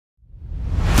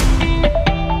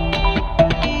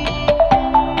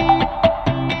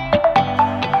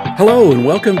Hello and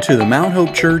welcome to the Mount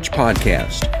Hope Church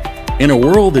podcast. In a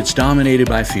world that's dominated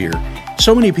by fear,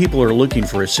 so many people are looking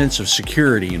for a sense of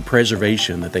security and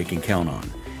preservation that they can count on.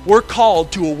 We're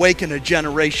called to awaken a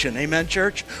generation. Amen,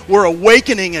 church? We're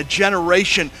awakening a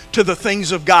generation to the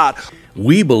things of God.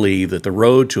 We believe that the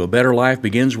road to a better life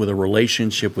begins with a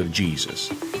relationship with Jesus.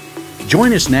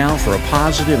 Join us now for a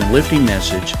positive and lifting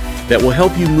message that will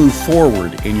help you move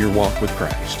forward in your walk with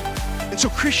Christ. And so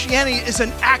Christianity is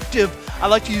an active, I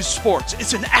like to use sports.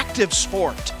 It's an active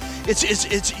sport.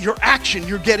 It's your action.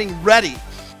 You're getting ready.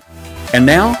 And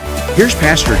now, here's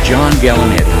Pastor John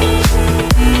Gallinetti.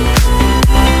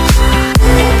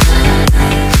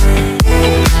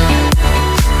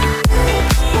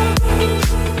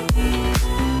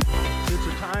 It's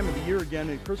a time of the year again,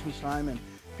 at Christmas time, and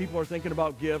people are thinking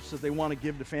about gifts that they want to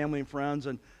give to family and friends,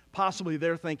 and possibly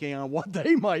they're thinking on what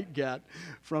they might get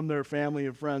from their family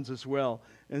and friends as well.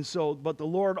 And so, but the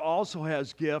Lord also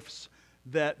has gifts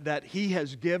that He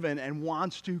has given and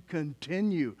wants to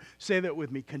continue. Say that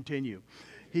with me, continue.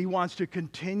 He wants to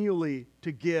continually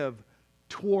to give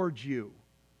towards you.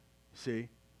 See?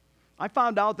 I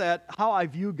found out that how I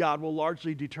view God will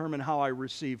largely determine how I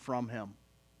receive from Him.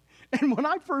 And when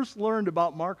I first learned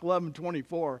about Mark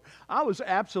 11:24, I was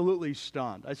absolutely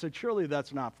stunned. I said, surely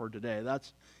that's not for today.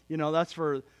 That's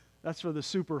for the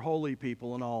super holy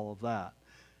people and all of that.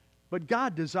 But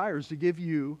God desires to give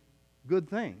you good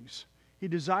things. He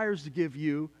desires to give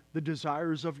you the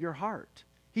desires of your heart.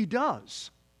 He does.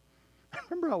 I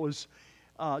remember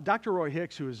Dr. Roy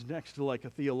Hicks, who is next to like a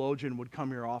theologian, would come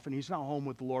here often. He's not home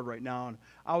with the Lord right now, and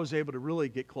I was able to really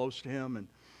get close to him, and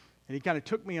he kind of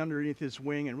took me underneath his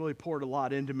wing and really poured a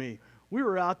lot into me. We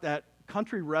were out that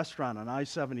country restaurant on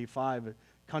I-75,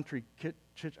 Country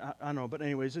Kitchen, I don't know, but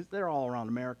anyways, they're all around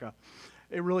America.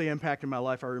 It really impacted my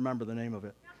life. I remember the name of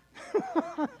it.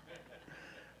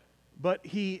 But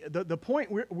the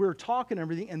point, we're talking and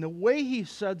everything, and the way he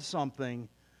said something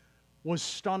was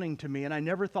stunning to me, and I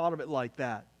never thought of it like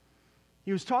that.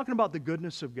 He was talking about the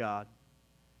goodness of God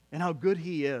and how good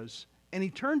He is, and he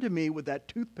turned to me with that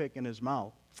toothpick in his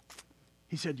mouth.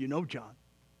 He said, you know, John,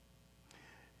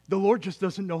 the Lord just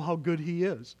doesn't know how good He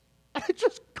is. And it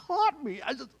just caught me.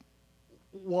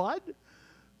 What?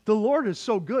 The Lord is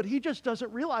so good, He just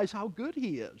doesn't realize how good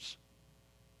He is.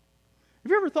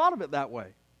 Have you ever thought of it that way?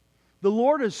 The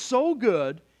Lord is so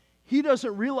good, He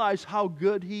doesn't realize how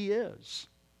good He is.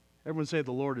 Everyone say,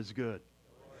 the Lord is good.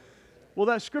 Well,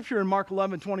 that scripture in Mark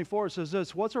 11:24 says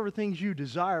this, whatsoever things you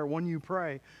desire when you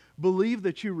pray, believe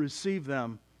that you receive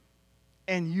them,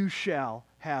 and you shall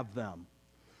have them.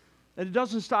 And it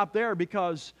doesn't stop there,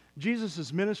 because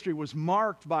Jesus' ministry was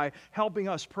marked by helping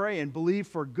us pray and believe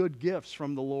for good gifts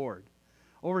from the Lord.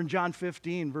 Over in John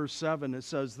 15, verse 7, it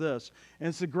says this, and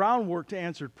it's the groundwork to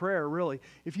answered prayer, really.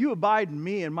 If you abide in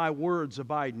me and my words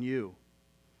abide in you,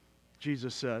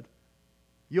 Jesus said,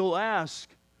 you'll ask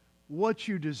what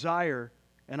you desire,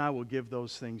 and I will give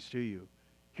those things to you.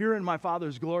 Herein my Father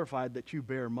is glorified, that you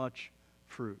bear much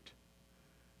fruit.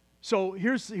 So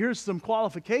here's some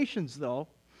qualifications, though.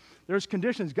 There's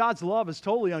conditions. God's love is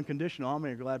totally unconditional. How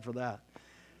many are glad for that?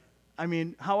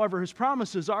 However, His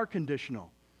promises are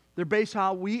conditional. They're based on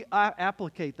how we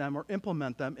applicate them or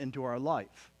implement them into our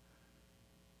life.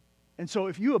 And so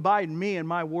if you abide in me and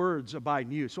my words abide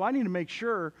in you. So I need to make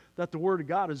sure that the Word of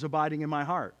God is abiding in my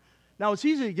heart. Now, it's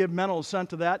easy to give mental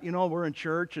assent to that. You know, we're in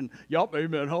church and, yep,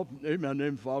 amen, hope, amen,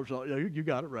 name Father, yeah, you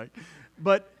got it right.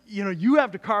 But, you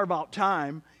have to carve out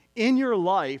time in your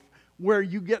life where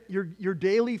you get you're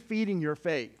daily feeding your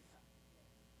faith.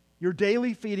 You're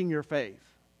daily feeding your faith,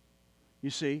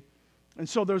 you see. And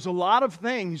so there's a lot of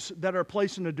things that are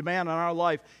placing a demand on our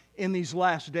life in these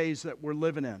last days that we're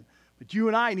living in. But you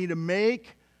and I need to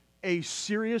make a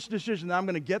serious decision that I'm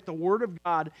going to get the Word of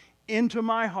God into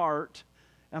my heart.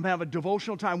 I'm going to have a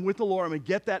devotional time with the Lord. I'm going to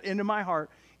get that into my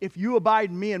heart. If you abide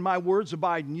in me and my words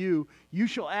abide in you, you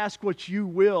shall ask what you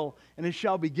will, and it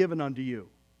shall be given unto you.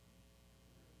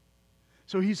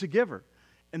 So He's a giver.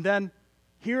 And then,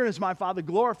 herein is my Father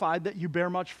glorified, that you bear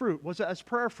much fruit. What's that? That's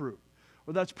prayer fruit.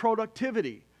 Or that's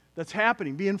productivity that's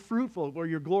happening, being fruitful where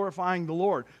you're glorifying the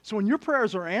Lord. So when your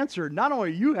prayers are answered, not only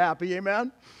are you happy,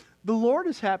 amen, the Lord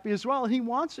is happy as well, and He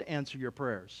wants to answer your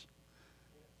prayers.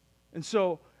 And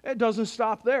so it doesn't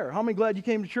stop there. How many glad you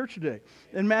came to church today?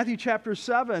 In Matthew chapter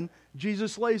 7,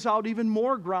 Jesus lays out even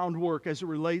more groundwork as it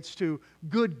relates to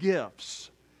good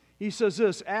gifts. He says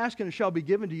this, ask and it shall be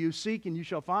given to you, seek and you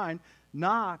shall find,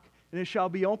 knock and it shall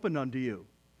be opened unto you.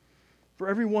 For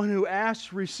everyone who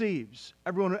asks receives.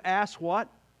 Everyone who asks what?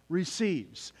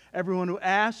 Receives. Everyone who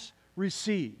asks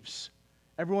receives.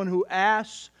 Everyone who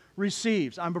asks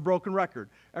receives. I'm a broken record.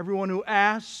 Everyone who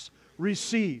asks,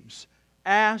 receives.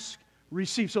 Ask,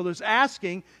 receive. So there's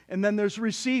asking, and then there's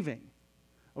receiving.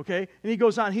 Okay? And he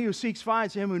goes on, he who seeks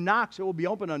finds, him who knocks, it will be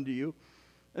open unto you.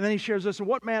 And then he shares this,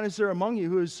 what man is there among you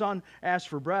who his son asks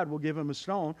for bread, will give him a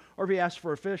stone, or if he asks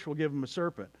for a fish, will give him a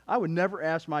serpent? I would never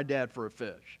ask my dad for a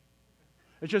fish.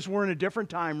 It's just we're in a different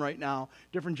time right now,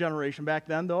 different generation. Back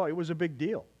then, though, it was a big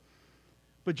deal.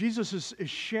 But Jesus is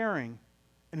sharing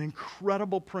an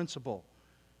incredible principle.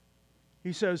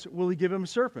 He says, will he give him a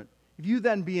serpent? If you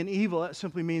then being evil, that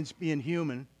simply means being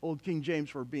human. Old King James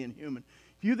for being human.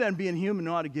 If you then being human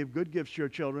know how to give good gifts to your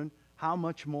children, how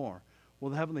much more will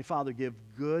the Heavenly Father give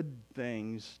good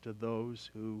things to those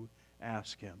who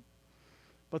ask Him?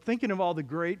 But thinking of all the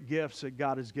great gifts that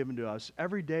God has given to us,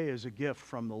 every day is a gift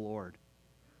from the Lord.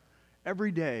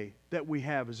 Every day that we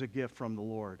have is a gift from the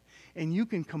Lord. And you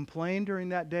can complain during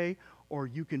that day, or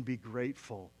you can be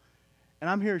grateful. And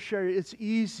I'm here to share you, it's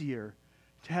easier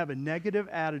to have a negative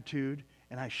attitude,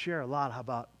 and I share a lot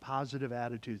about positive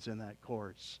attitudes in that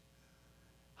course.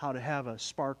 How to have a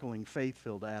sparkling,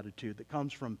 faith-filled attitude that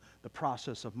comes from the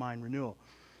process of mind renewal.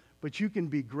 But you can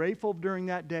be grateful during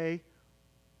that day,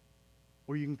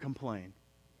 or you can complain.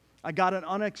 I got an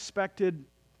unexpected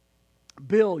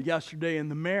bill yesterday in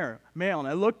the mail, and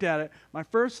I looked at it. My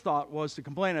first thought was to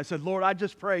complain. I said, Lord, I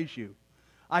just praise you.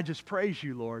 I just praise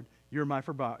you, Lord. You're my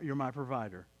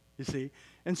provider, you see.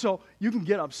 And so you can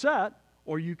get upset,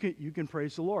 or you can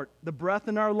praise the Lord. The breath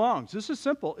in our lungs, this is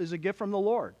simple, is a gift from the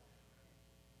Lord.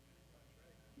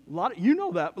 You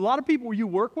know that. A lot of people you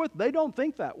work with, they don't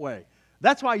think that way.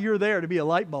 That's why you're there, to be a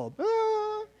light bulb.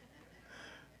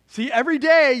 See, every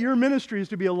day your ministry is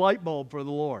to be a light bulb for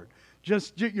the Lord.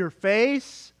 Just your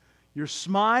face, your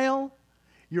smile,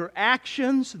 your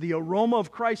actions, the aroma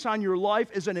of Christ on your life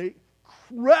is an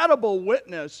incredible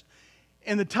witness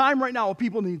in the time right now where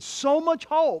people need so much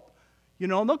hope. You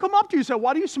know, and they'll come up to you and say,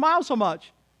 why do you smile so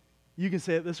much? You can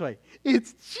say it this way,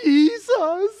 it's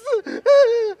Jesus.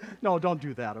 No, don't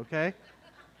do that, okay?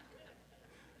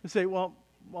 You say, well,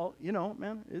 you know,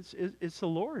 man, it's the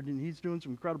Lord, and He's doing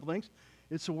some incredible things.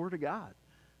 It's the Word of God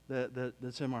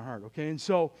that's in my heart, okay? And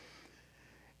so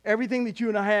everything that you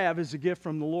and I have is a gift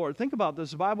from the Lord. Think about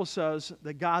this. The Bible says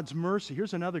that God's mercy,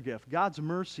 here's another gift. God's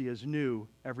mercy is new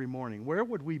every morning. Where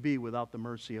would we be without the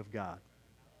mercy of God?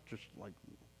 Just like,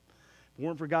 if it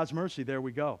weren't for God's mercy, there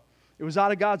we go. It was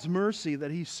out of God's mercy that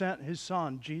He sent His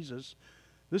Son, Jesus.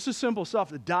 This is simple stuff,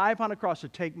 to die upon a cross to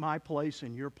take my place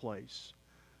and your place.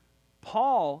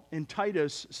 Paul in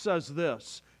Titus says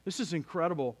this. This is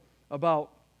incredible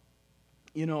about,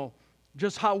 you know,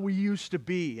 just how we used to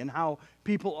be and how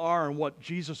people are and what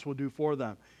Jesus will do for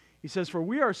them. He says, for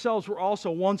we ourselves were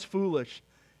also once foolish,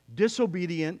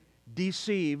 disobedient,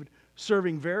 deceived,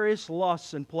 serving various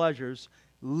lusts and pleasures,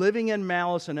 living in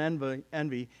malice and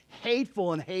envy,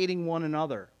 hateful and hating one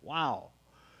another. Wow.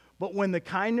 But when the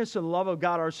kindness and love of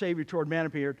God our Savior toward man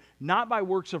appeared, not by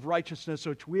works of righteousness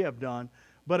which we have done,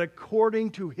 but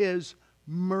according to His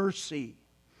mercy.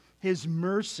 His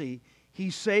mercy,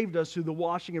 He saved us through the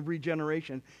washing of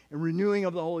regeneration and renewing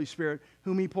of the Holy Spirit,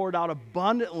 whom He poured out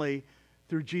abundantly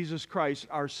through Jesus Christ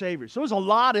our Savior. So there's a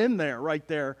lot in there, right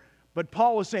there. But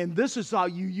Paul was saying, this is how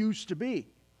you used to be.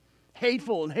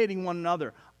 Hateful and hating one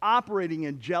another, operating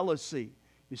in jealousy,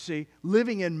 you see,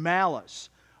 living in malice.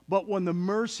 But when the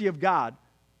mercy of God,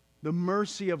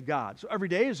 so every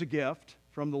day is a gift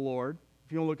from the Lord,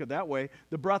 if you don't look at it that way.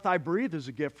 The breath I breathe is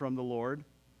a gift from the Lord.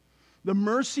 The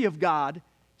mercy of God,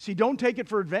 see, don't take it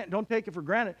for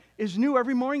granted, is new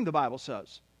every morning, the Bible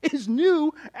says. It is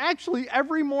new. Actually,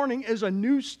 every morning is a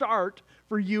new start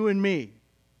for you and me.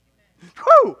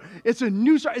 Whew! It's a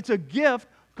new start. It's a gift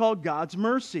called God's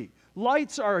mercy.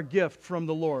 Lights are a gift from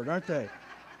the Lord, aren't they?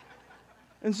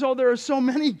 And so there are so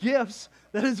many gifts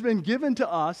that has been given to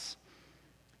us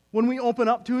when we open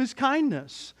up to His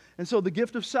kindness. And so the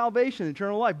gift of salvation,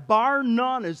 eternal life, bar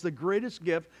none, is the greatest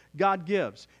gift God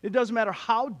gives. It doesn't matter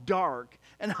how dark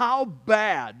and how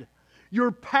bad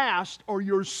your past or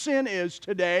your sin is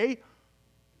today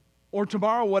or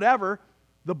tomorrow, whatever,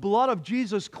 the blood of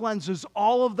Jesus cleanses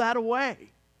all of that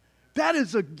away. That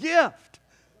is a gift.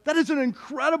 That is an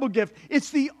incredible gift. It's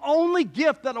the only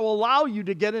gift that will allow you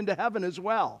to get into heaven as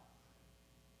well.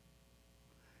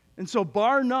 And so,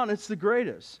 bar none, it's the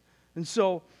greatest. And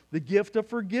so, the gift of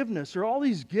forgiveness, or all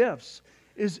these gifts,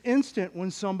 is instant when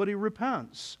somebody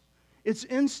repents. It's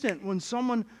instant when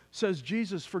someone says,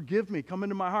 Jesus, forgive me, come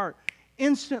into my heart.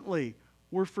 Instantly,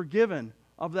 we're forgiven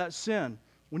of that sin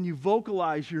when you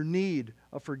vocalize your need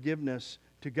of forgiveness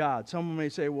to God. Someone may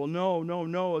say, well,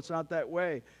 no, it's not that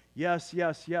way. Yes,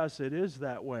 it is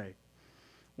that way.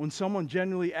 when someone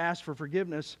genuinely asks for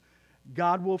forgiveness,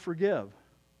 God will forgive.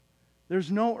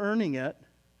 There's no earning it.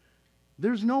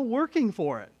 There's no working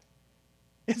for it.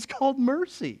 It's called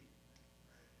mercy.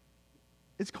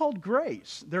 It's called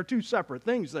grace. They're two separate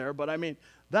things there, but I mean,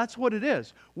 that's what it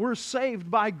is. We're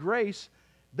saved by grace.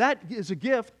 That is a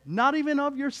gift, not even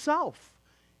of yourself.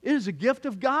 It is a gift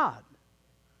of God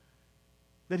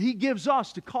that He gives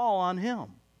us to call on Him.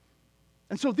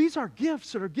 And so these are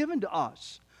gifts that are given to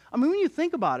us. I mean, when you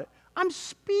think about it, I'm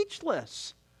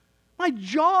speechless. My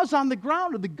jaw's on the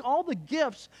ground of all the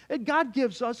gifts that God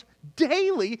gives us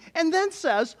daily, and then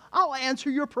says, I'll answer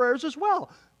your prayers as well.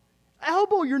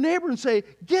 Elbow your neighbor and say,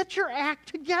 get your act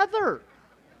together.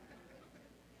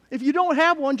 If you don't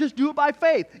have one, just do it by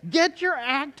faith. Get your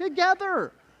act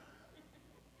together.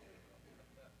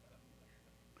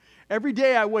 Every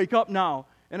day I wake up now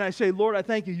and I say, Lord, I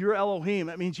thank you. You're Elohim.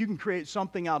 That means you can create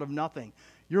something out of nothing.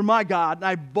 You're my God. And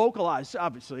I vocalize,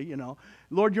 obviously, you know.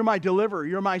 Lord, you're my deliverer.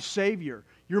 You're my Savior.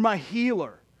 You're my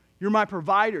healer. You're my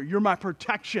provider. You're my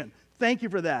protection. Thank you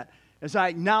for that. As I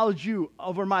acknowledge you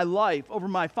over my life, over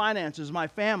my finances, my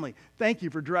family, thank you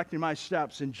for directing my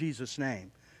steps in Jesus'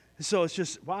 name. So it's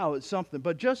just, wow, it's something.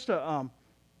 But just to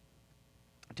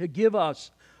give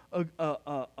us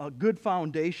a good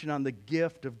foundation on the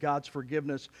gift of God's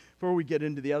forgiveness before we get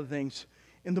into the other things,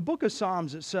 in the book of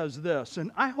Psalms it says this,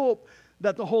 and I hope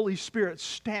that the Holy Spirit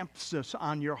stamps this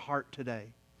on your heart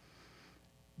today.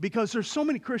 Because there's so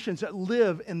many Christians that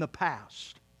live in the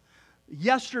past.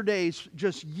 Yesterday's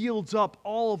just yields up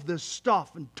all of this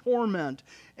stuff and torment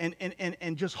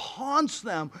and just haunts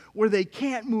them where they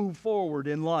can't move forward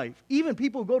in life. Even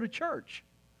people go to church,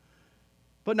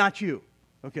 but not you,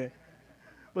 okay?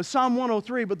 But Psalm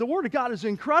 103, but the Word of God is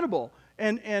incredible.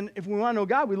 And if we want to know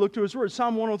God, we look to His Word.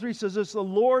 Psalm 103 says this, the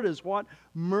Lord is what?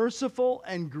 Merciful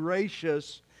and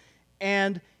gracious,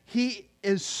 and He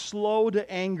is slow to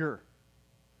anger.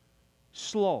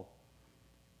 Slow.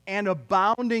 And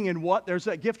abounding in what? There's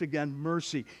that gift again,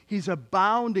 mercy. He's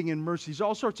abounding in mercy. There's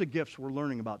all sorts of gifts we're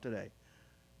learning about today.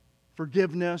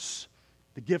 Forgiveness,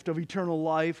 the gift of eternal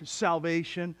life,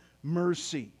 salvation,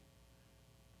 mercy.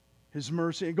 His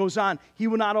mercy. It goes on. He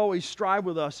will not always strive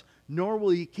with us, nor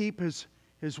will He keep His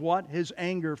what? His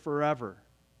anger forever.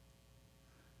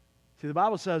 See, the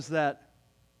Bible says that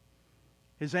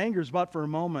His anger is but for a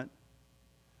moment,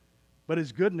 but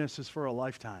His goodness is for a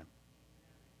lifetime.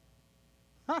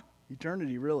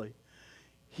 Eternity, really.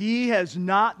 He has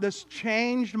not, this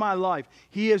changed my life.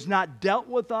 He has not dealt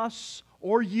with us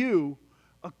or you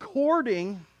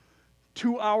according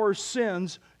to our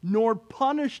sins, nor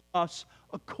punished us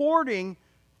according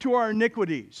to our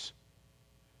iniquities.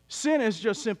 Sin is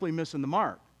just simply missing the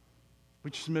mark.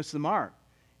 We just miss the mark.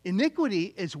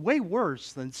 Iniquity is way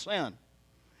worse than sin.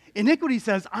 Iniquity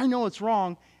says, I know it's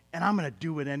wrong, and I'm going to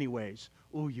do it anyways.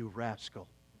 Oh, you rascal.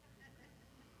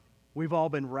 We've all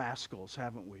been rascals,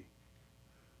 haven't we?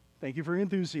 Thank you for your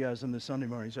enthusiasm this Sunday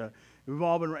morning. So we've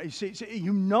all been, see,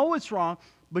 you know it's wrong,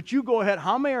 but you go ahead.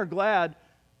 How many are glad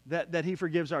that He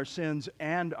forgives our sins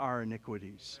and our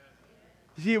iniquities?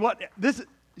 See what? This is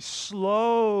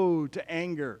slow to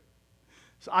anger.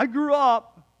 So I grew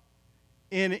up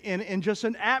in just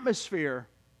an atmosphere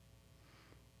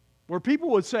where people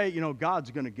would say, you know,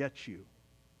 God's going to get you.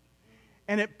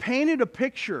 And it painted a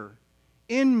picture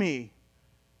in me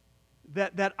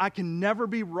that I can never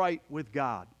be right with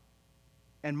God.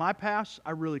 And my past,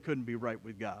 I really couldn't be right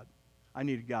with God. I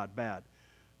needed God bad.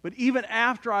 But even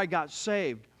after I got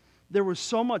saved, there was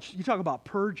so much, you talk about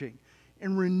purging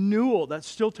and renewal that's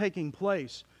still taking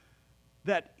place,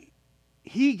 that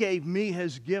He gave me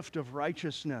His gift of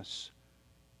righteousness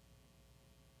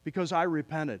because I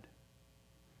repented.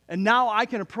 And now I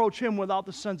can approach Him without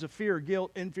the sense of fear,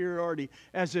 guilt, inferiority,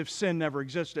 as if sin never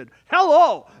existed.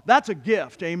 Hello! That's a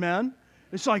gift, amen?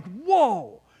 It's like,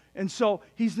 whoa! And so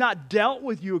He's not dealt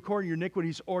with you according to your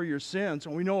iniquities or your sins.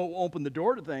 And we know it will open the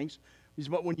door to things.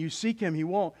 But when you seek Him, He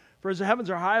won't. For as the heavens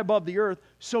are high above the earth,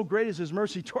 so great is His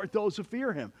mercy toward those who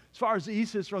fear Him. As far as the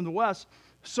east is from the west,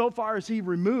 so far as He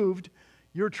removed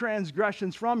your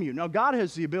transgressions from you. Now, God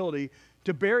has the ability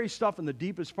to bury stuff in the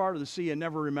deepest part of the sea and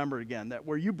never remember it again. That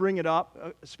where you bring it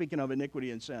up, speaking of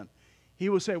iniquity and sin, He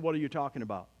will say, what are you talking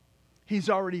about? He's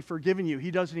already forgiven you.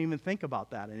 He doesn't even think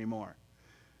about that anymore.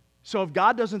 So if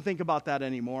God doesn't think about that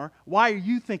anymore, why are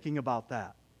you thinking about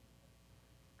that?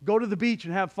 Go to the beach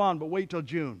and have fun, but wait till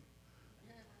June.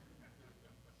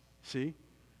 See?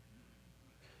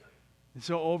 And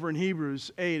so over in Hebrews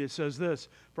 8 it says this,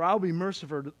 for I will be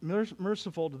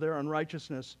merciful to their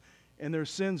unrighteousness, and their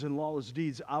sins and lawless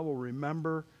deeds I will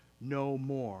remember no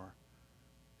more.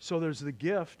 So there's the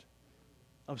gift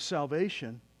of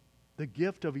salvation, the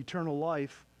gift of eternal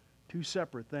life, two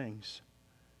separate things.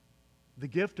 The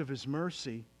gift of His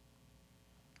mercy,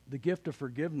 the gift of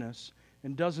forgiveness,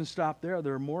 and doesn't stop there.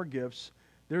 There are more gifts.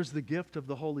 There's the gift of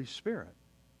the Holy Spirit.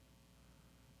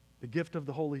 The gift of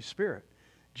the Holy Spirit.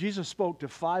 Jesus spoke to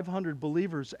 500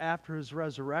 believers after His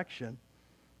resurrection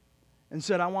and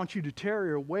said, I want you to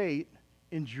tarry or wait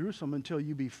in Jerusalem until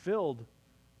you be filled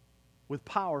with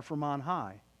power from on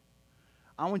high.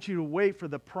 I want you to wait for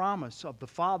the promise of the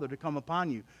Father to come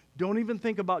upon you. Don't even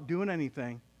think about doing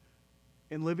anything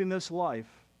in living this life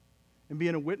and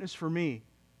being a witness for me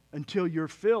until you're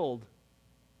filled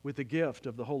with the gift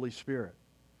of the Holy Spirit.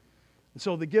 And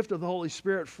so the gift of the Holy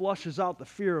Spirit flushes out the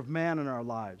fear of man in our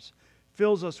lives,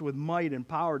 fills us with might and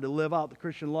power to live out the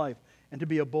Christian life and to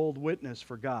be a bold witness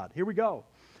for God. Here we go.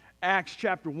 Acts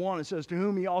chapter 1, it says, to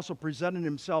whom He also presented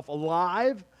Himself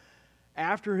alive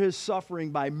after His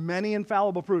suffering by many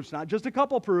infallible proofs, not just a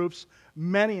couple proofs,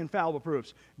 many infallible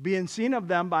proofs, being seen of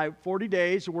them by 40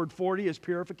 days. The word 40 is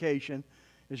purification.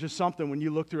 It's just something when you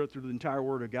look through it through the entire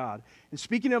Word of God. And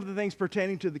speaking of the things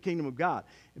pertaining to the kingdom of God,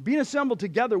 being assembled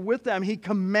together with them, He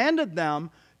commanded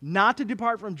them not to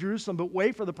depart from Jerusalem, but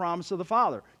wait for the promise of the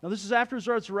Father. Now this is after His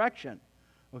resurrection,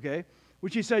 okay?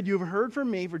 Which He said, you have heard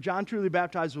from me, for John truly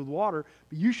baptized with water,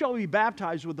 but you shall be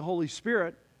baptized with the Holy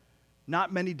Spirit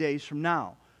not many days from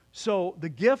now. So the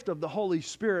gift of the Holy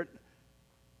Spirit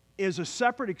is a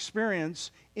separate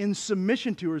experience in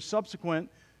submission to or subsequent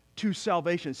to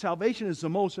salvation. Salvation is the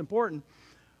most important,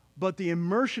 but the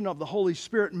immersion of the Holy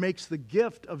Spirit makes the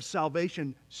gift of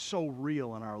salvation so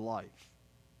real in our life.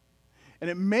 And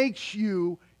it makes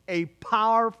you a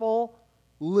powerful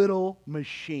little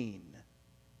machine.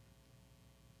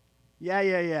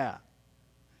 Yeah.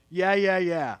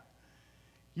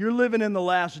 You're living in the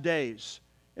last days,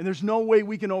 and there's no way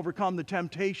we can overcome the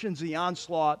temptations, the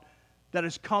onslaught that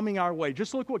is coming our way.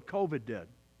 Just look what COVID did.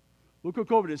 Look what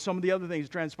COVID did. Some of the other things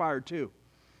transpired too.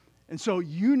 And so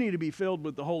you need to be filled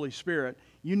with the Holy Spirit.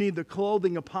 You need the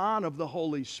clothing upon of the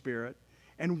Holy Spirit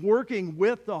and working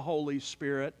with the Holy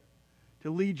Spirit to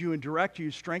lead you and direct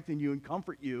you, strengthen you, and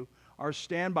comfort you, our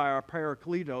standby, our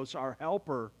Parakletos, our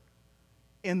helper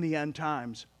in the end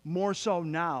times, more so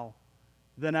now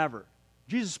than ever.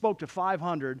 Jesus spoke to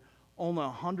 500, only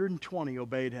 120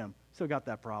 obeyed Him. Still got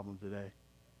that problem today.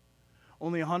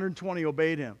 Only 120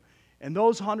 obeyed Him. And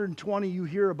those 120, you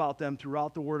hear about them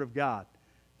throughout the Word of God.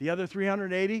 The other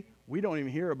 380, we don't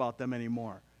even hear about them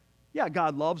anymore. Yeah,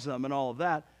 God loves them and all of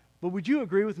that, but would you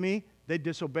agree with me? They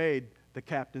disobeyed the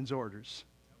captain's orders.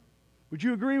 Would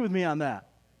you agree with me on that?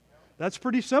 That's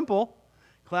pretty simple.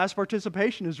 Class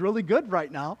participation is really good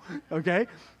right now, okay?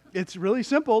 It's really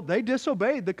simple. They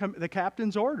disobeyed the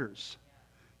captain's orders.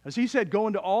 As He said, go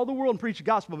into all the world and preach the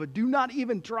gospel, but do not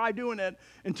even try doing it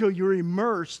until you're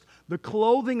immersed. The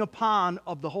clothing upon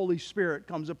of the Holy Spirit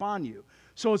comes upon you.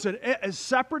 So it's a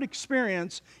separate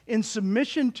experience in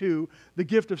submission to the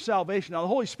gift of salvation. Now, the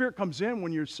Holy Spirit comes in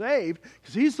when you're saved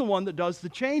because He's the one that does the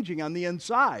changing on the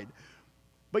inside.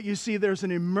 But you see, there's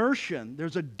an immersion.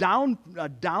 There's a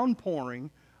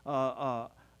downpouring,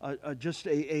 just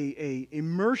a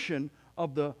immersion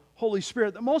of the Holy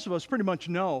Spirit that most of us pretty much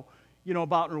know,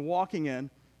 about and are walking in,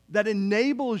 that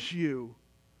enables you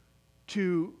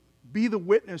to be the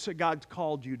witness that God's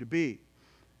called you to be.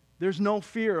 There's no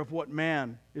fear of what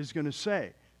man is going to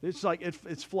say. It's like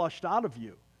it's flushed out of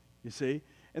you, you see.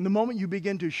 And the moment you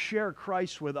begin to share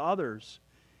Christ with others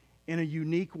in a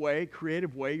unique way,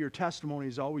 creative way, your testimony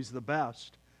is always the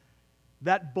best.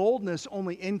 That boldness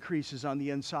only increases on the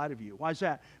inside of you. Why is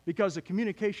that? Because the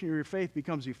communication of your faith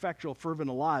becomes effectual, fervent,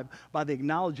 alive by the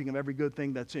acknowledging of every good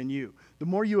thing that's in you. The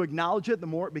more you acknowledge it, the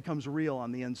more it becomes real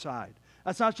on the inside.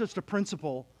 That's not just a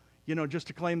principle, just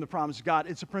to claim the promise of God.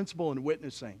 It's a principle in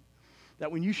witnessing.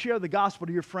 That when you share the gospel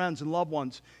to your friends and loved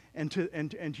ones and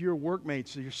to your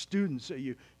workmates, your students that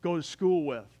you go to school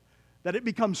with, that it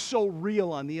becomes so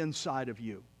real on the inside of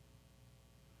you.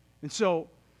 And so,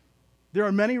 there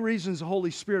are many reasons the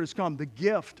Holy Spirit has come, the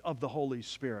gift of the Holy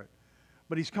Spirit.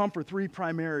 But He's come for three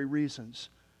primary reasons.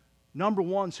 Number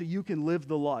one, so you can live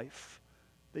the life.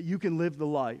 That you can live the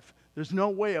life. There's no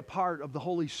way apart of the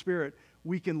Holy Spirit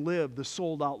we can live the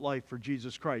sold-out life for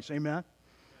Jesus Christ. Amen?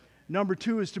 Number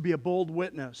two is to be a bold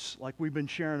witness, like we've been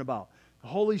sharing about. The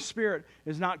Holy Spirit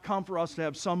has not come for us to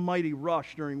have some mighty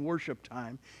rush during worship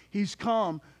time. He's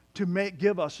come to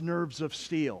give us nerves of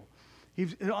steel.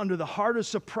 He's under the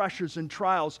hardest of pressures and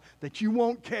trials that you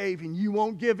won't cave and you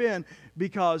won't give in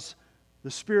because the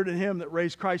Spirit in Him that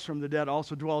raised Christ from the dead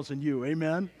also dwells in you.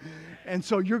 Amen? And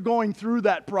so you're going through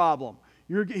that problem.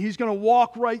 He's going to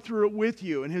walk right through it with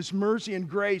you, and His mercy and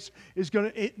grace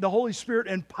the Holy Spirit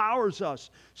empowers us,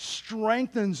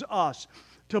 strengthens us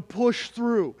to push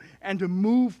through and to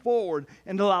move forward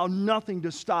and allow nothing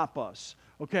to stop us.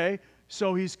 Okay?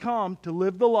 So He's come to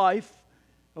live the life.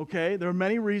 Okay? There are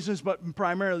many reasons, but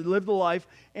primarily live the life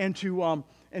and to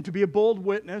be a bold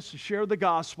witness, to share the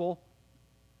gospel.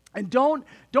 And don't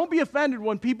be offended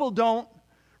when people don't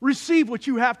receive what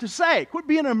you have to say. Quit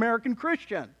being an American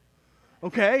Christian.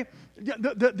 Okay?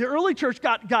 The early church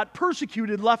got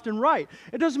persecuted left and right.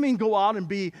 It doesn't mean go out and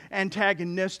be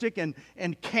antagonistic and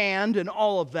canned and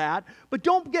all of that. But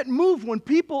don't get moved when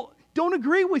people don't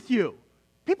agree with you.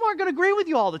 People aren't going to agree with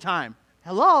you all the time.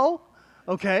 Hello?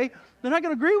 Okay? They're not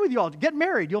going to agree with you all. Get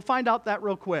married. You'll find out that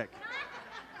real quick.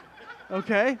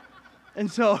 Okay?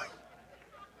 And so...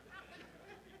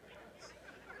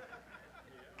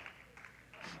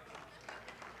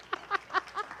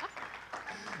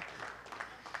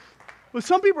 But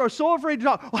some people are so afraid to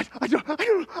talk. I don't want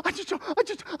them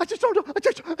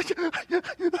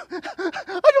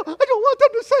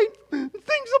to say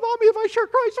things about me if I share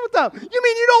Christ with them. You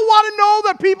mean you don't want to know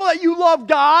that people that you love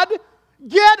God?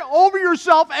 Get over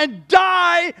yourself and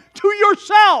die to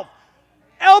yourself.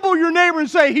 Elbow your neighbor and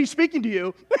say, He's speaking to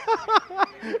you.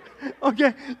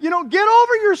 Okay? Get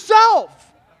over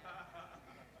yourself.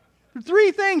 There are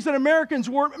three things that Americans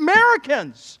worry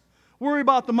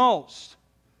about the most.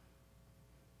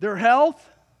 Their health,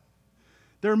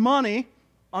 their money,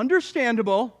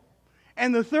 understandable,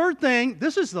 and the third thing,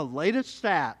 this is the latest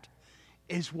stat,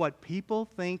 is what people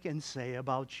think and say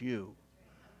about you.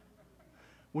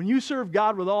 When you serve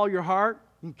God with all your heart,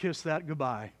 you kiss that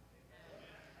goodbye.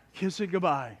 Kiss it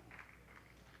goodbye.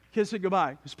 Kiss it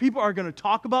goodbye. Because people are going to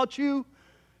talk about you.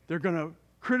 They're going to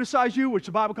criticize you, which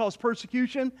the Bible calls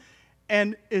persecution.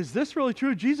 And is this really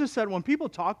true? Jesus said when people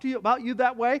talk to you about you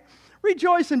that way,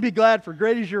 rejoice and be glad, for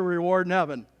great is your reward in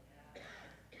heaven.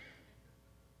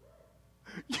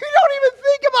 You don't even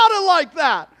think about it like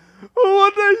that.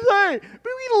 What they say.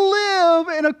 But we live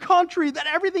in a country that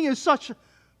everything is such...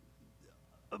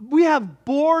 We have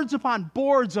boards upon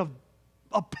boards of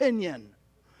opinion.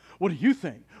 What do you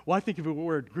think? Well, I think if we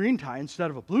wore a green tie instead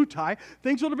of a blue tie,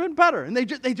 things would have been better. And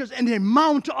they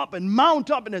mount up,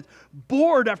 and it's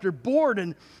board after board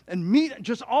and meet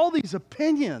just all these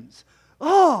opinions.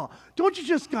 Oh, don't you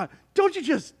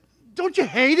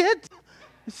hate it?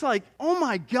 It's like, oh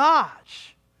my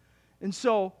gosh. And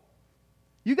so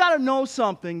you got to know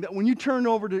something, that when you turn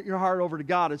your heart over to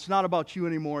God, it's not about you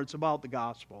anymore, it's about the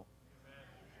gospel.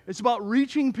 It's about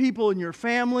reaching people in your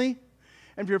family.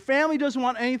 And if your family doesn't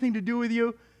want anything to do with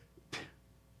you,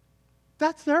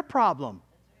 that's their problem.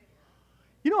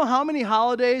 You know how many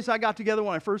holidays I got together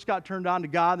when I first got turned on to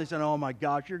God? They said, oh my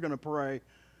gosh, you're going to pray.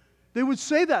 They would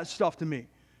say that stuff to me.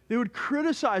 They would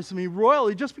criticize me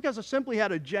royally just because I simply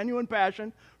had a genuine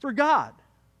passion for God.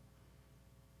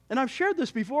 And I've shared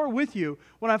this before with you.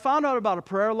 When I found out about a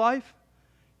prayer life,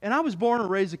 and I was born and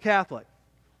raised a Catholic.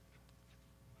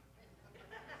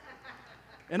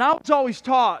 And I was always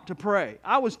taught to pray.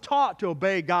 I was taught to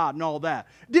obey God and all that.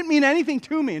 It didn't mean anything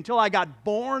to me until I got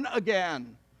born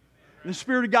again. The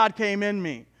Spirit of God came in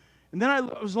me. And then I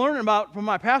was learning from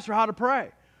my pastor how to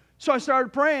pray. So I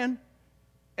started praying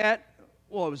it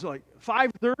was like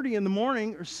 5:30 in the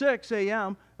morning or 6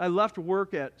 a.m. I left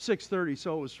work at 6:30,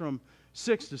 so it was from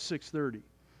 6 to 6:30.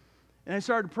 And I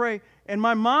started to pray. And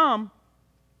my mom,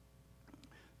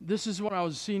 this is when I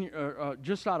was a senior,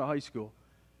 just out of high school,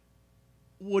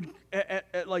 would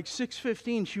at like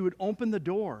 6:15 she would open the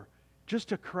door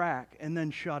just a crack and then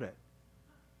shut it.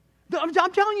 I'm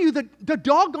telling you the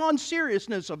doggone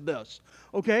seriousness of this,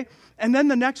 okay? And then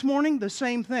the next morning, the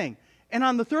same thing. And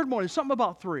on the third morning, something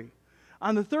about 3.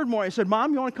 On the third morning, I said,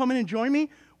 Mom, you want to come in and join me?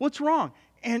 What's wrong?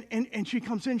 And she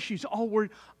comes in, she's all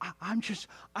worried. I'm just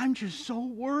so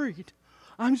worried.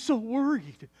 I'm so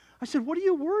worried. I said, what are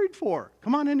you worried for?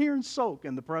 Come on in here and soak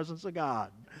in the presence of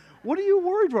God. What are you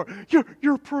worried for?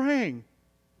 You're praying.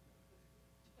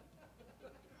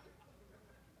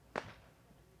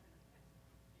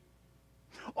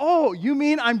 Oh, you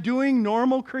mean I'm doing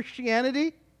normal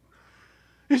Christianity?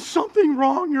 Is something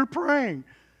wrong? You're praying.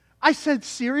 I said,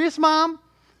 serious, Mom?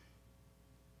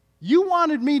 You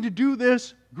wanted me to do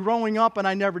this growing up and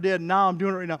I never did, and now I'm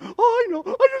doing it right now. Oh, I know.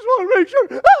 I just want to make sure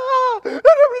that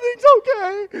everything's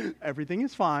okay. Everything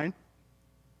is fine.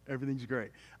 Everything's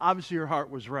great. Obviously, your heart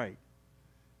was right.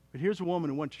 But here's a woman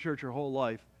who went to church her whole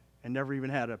life and never even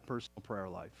had a personal prayer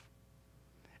life.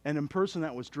 And a person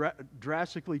that was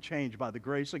drastically changed by the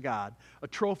grace of God, a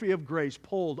trophy of grace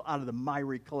pulled out of the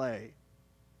miry clay.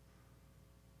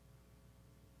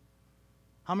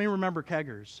 How many remember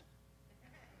keggers?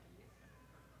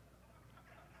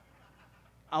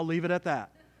 I'll leave it at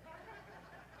that.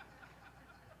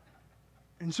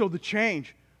 And so the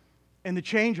change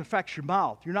affects your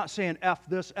mouth. You're not saying F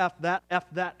this, F that, F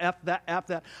that, F that, F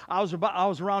that. I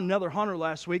was around another hunter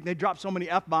last week, and they dropped so many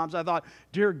F-bombs, I thought,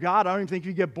 dear God, I don't even think if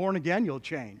you get born again, you'll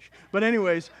change. But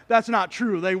anyways, that's not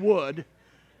true. They would.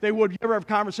 You ever have a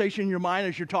conversation in your mind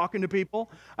as you're talking to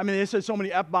people? I mean, they said so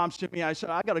many F-bombs to me, I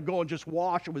said, I got to go and just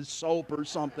wash it with soap or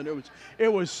something. It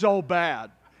was so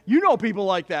bad. You know people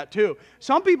like that too.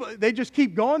 Some people, they just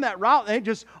keep going that route.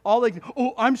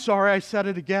 Oh, I'm sorry, I said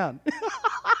it again.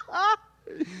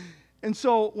 And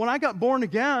so when I got born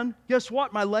again, guess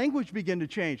what? My language began to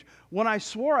change. When I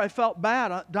swore, I felt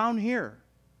bad down here.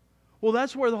 Well,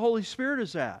 that's where the Holy Spirit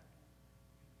is at.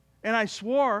 And I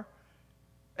swore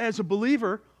as a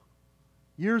believer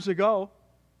years ago,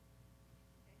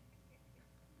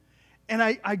 and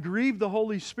I grieved the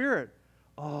Holy Spirit.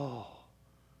 Oh,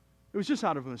 it was just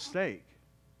out of a mistake.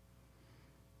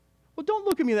 Well, don't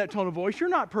look at me that tone of voice. You're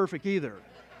not perfect either.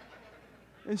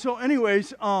 And so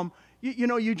anyways,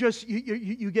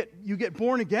 you get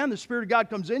born again. The Spirit of God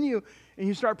comes in you, and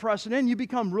you start pressing in. You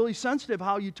become really sensitive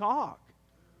how you talk.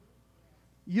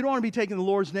 You don't want to be taking the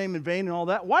Lord's name in vain and all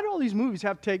that. Why do all these movies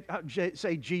have to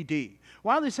say GD?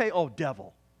 Why do they say, oh,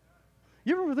 devil?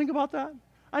 You ever think about that?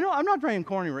 I know I'm not being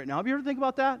corny right now. Have you ever think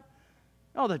about that?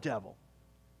 Oh, the devil.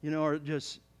 Or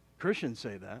just Christians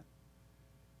say that.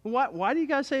 Why do you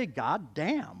guys say God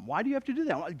damn? Why do you have to do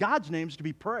that? God's name is to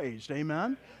be praised.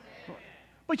 Amen?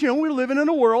 But we're living in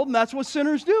a world, and that's what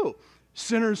sinners do.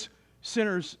 Sinners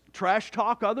trash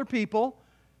talk other people.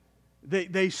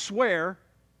 They swear.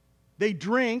 They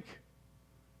drink.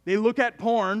 They look at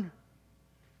porn.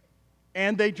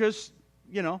 And they just,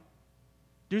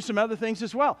 do some other things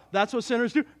as well. That's what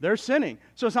sinners do. They're sinning.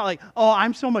 So it's not like, oh,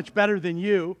 I'm so much better than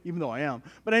you, even though I am.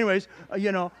 But anyways,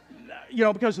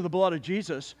 because of the blood of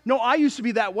Jesus. No, I used to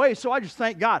be that way, so I just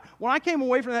thank God. When I came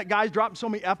away from that, guys dropping so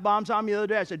many F-bombs on me the other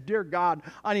day, I said, dear God,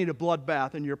 I need a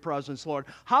bloodbath in your presence, Lord.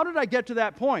 How did I get to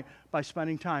that point? By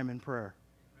spending time in prayer.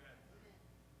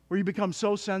 Where you become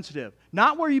so sensitive.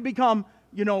 Not where you become,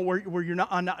 where you're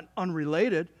not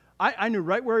unrelated. I knew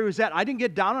right where he was at. I didn't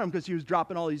get down on him because he was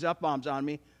dropping all these F-bombs on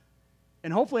me.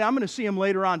 And hopefully I'm going to see him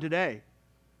later on today.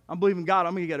 I'm believing God,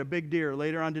 I'm going to get a big deer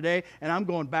later on today, and I'm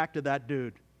going back to that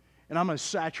dude. And I'm going to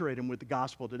saturate him with the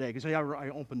gospel today because he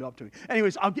opened up to me.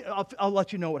 Anyways, I'll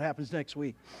let you know what happens next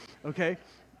week, okay?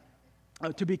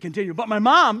 To be continued. But my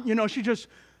mom, she just,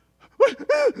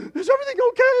 is everything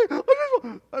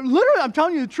okay? Literally, I'm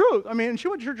telling you the truth. I mean, she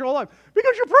went to church her whole life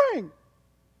because you're praying.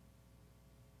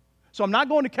 So I'm not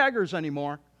going to keggers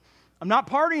anymore. I'm not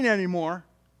partying anymore.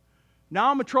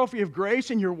 Now I'm a trophy of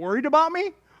grace, and you're worried about me?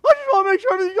 I just want to make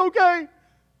sure everything's okay.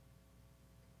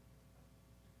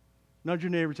 Nudge your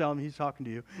neighbor, tell him he's talking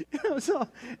to you. So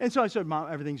I said,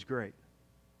 Mom, everything's great.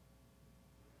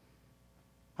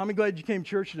 How many glad you came to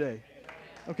church today?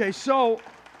 Okay, so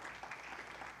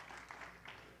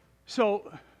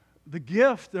the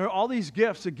gift, there are all these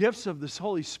gifts, the gifts of this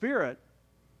Holy Spirit,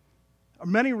 are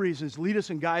many reasons, lead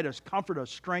us and guide us, comfort us,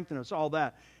 strengthen us, all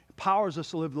that. Empowers us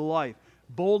to live the life,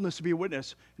 boldness to be a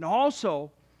witness, and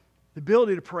also the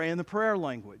ability to pray in the prayer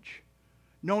language,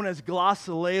 known as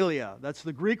glossolalia. That's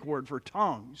the Greek word for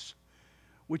tongues,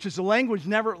 which is a language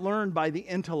never learned by the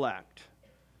intellect.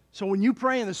 So when you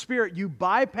pray in the Spirit, you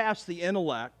bypass the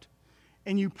intellect,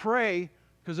 and you pray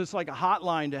because it's like a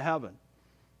hotline to heaven.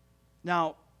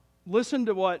 Now, listen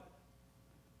to what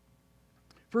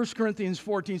 1 Corinthians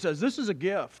 14 says. This is a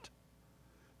gift.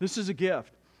 This is a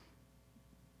gift.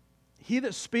 He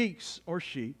that speaks, or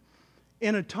she,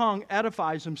 in a tongue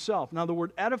edifies himself. Now, the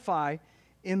word edify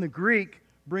in the Greek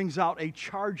brings out a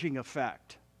charging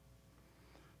effect.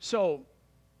 So,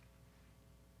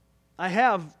 I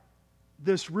have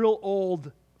this real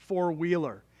old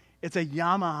four-wheeler. It's a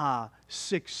Yamaha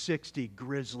 660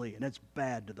 Grizzly, and it's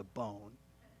bad to the bone.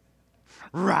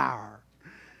 Rawr!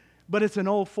 But it's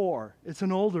an 04. It's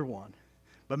an older one.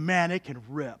 But man, it can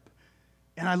rip.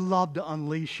 And I love to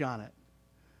unleash on it.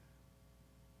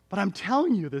 But I'm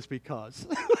telling you this because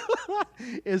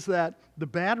is that the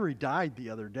battery died the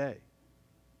other day.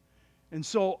 And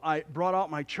so I brought out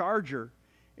my charger,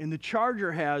 and the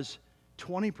charger has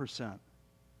 20%,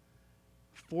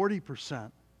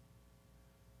 40%,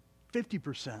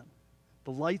 50%.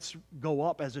 The lights go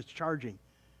up as it's charging,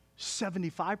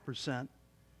 75%.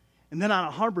 And then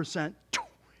on 100%,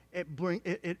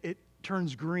 it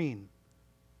turns green.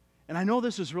 And I know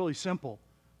this is really simple,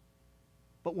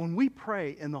 but when we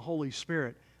pray in the Holy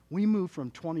Spirit, we move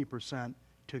from 20%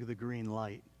 to the green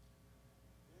light.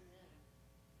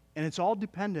 And it's all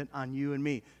dependent on you and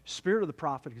me. Spirit of the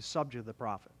prophet is subject to the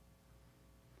prophet.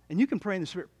 And you can pray in the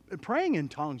Spirit. Praying in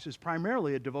tongues is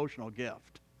primarily a devotional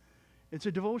gift. It's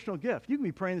a devotional gift. You can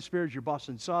be praying in the Spirit as you're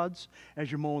busting suds,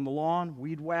 as you're mowing the lawn,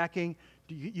 weed whacking.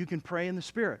 You can pray in the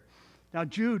Spirit. Now,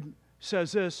 Jude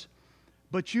says this,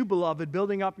 but you, beloved,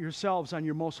 building up yourselves on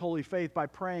your most holy faith by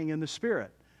praying in the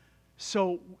Spirit.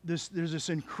 So there's this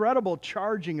incredible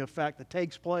charging effect that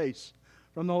takes place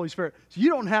from the Holy Spirit. So you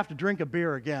don't have to drink a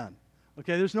beer again.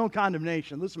 Okay, there's no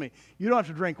condemnation. Listen to me. You don't have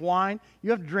to drink wine.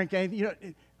 You have to drink anything. You know,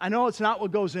 I know it's not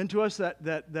what goes into us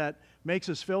that makes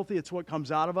us filthy. It's what comes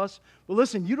out of us. But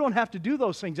listen, you don't have to do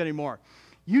those things anymore.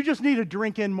 You just need to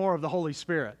drink in more of the Holy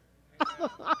Spirit.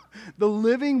 The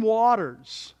living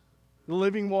waters. The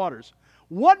living waters.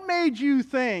 What made you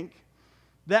think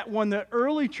that when the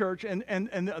early church and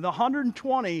the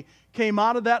 120 came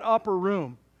out of that upper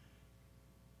room,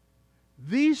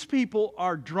 these people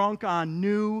are drunk on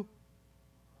new?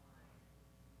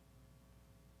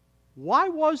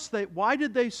 Why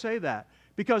did they say that?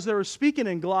 Because they were speaking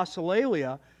in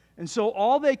glossolalia, and so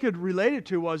all they could relate it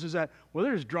to was that, well,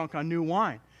 they're just drunk on new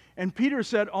wine. And Peter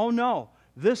said, oh no,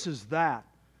 this is that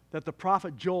the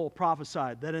prophet Joel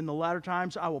prophesied, that in the latter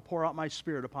times I will pour out my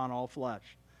Spirit upon all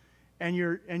flesh. And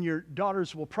your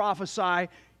daughters will prophesy,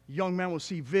 young men will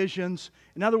see visions.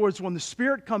 In other words, when the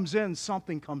Spirit comes in,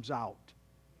 something comes out.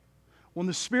 When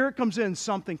the Spirit comes in,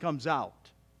 something comes out.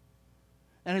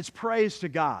 And it's praise to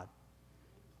God.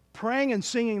 Praying and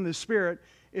singing in the Spirit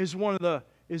is one of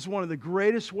the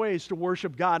greatest ways to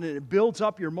worship God, and it builds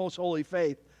up your most holy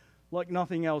faith like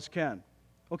nothing else can.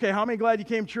 Okay, how many glad you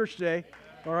came to church today?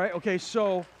 All right, okay,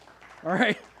 so, all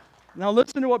right. Now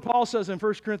listen to what Paul says in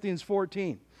 1 Corinthians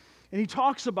 14. And he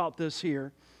talks about this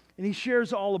here, and he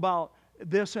shares all about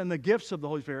this and the gifts of the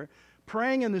Holy Spirit.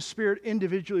 Praying in the Spirit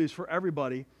individually is for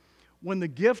everybody. When the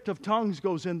gift of tongues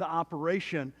goes into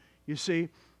operation, you see,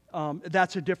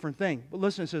 that's a different thing. But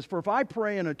listen, it says, for if I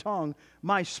pray in a tongue,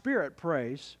 my spirit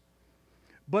prays,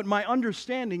 but my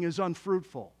understanding is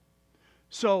unfruitful.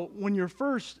 So when you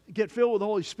first get filled with the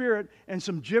Holy Spirit and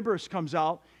some gibberish comes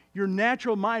out, your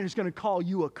natural mind is going to call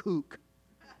you a kook.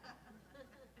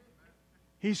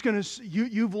 He's going to,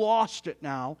 you've lost it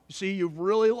now. See, you've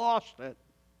really lost it.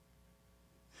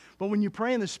 But when you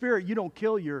pray in the Spirit, you don't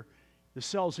kill the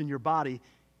cells in your body,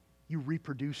 you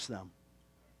reproduce them.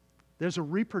 There's a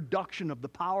reproduction of the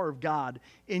power of God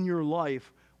in your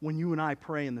life when you and I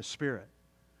pray in the Spirit.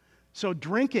 So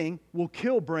drinking will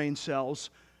kill brain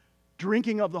cells.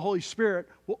 Drinking of the Holy Spirit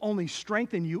will only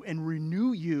strengthen you and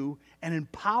renew you and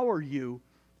empower you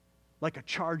like a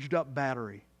charged up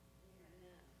battery.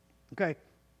 Okay.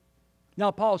 Now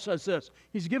Paul says this.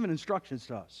 He's given instructions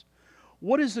to us.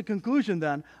 What is the conclusion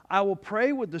then? I will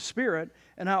pray with the Spirit,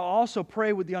 and I will also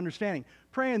pray with the understanding.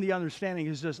 Praying the understanding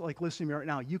is just like listening to me right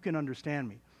now. You can understand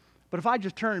me. But if I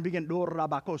just turn and begin,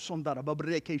 that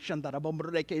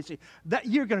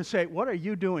you're going to say, what are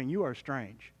you doing? You are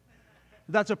strange.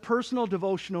 That's a personal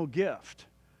devotional gift.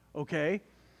 Okay?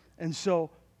 And so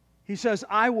he says,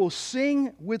 I will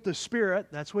sing with the Spirit,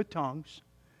 that's with tongues,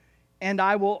 and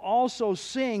I will also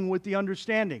sing with the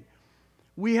understanding.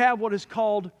 We have what is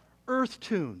called earth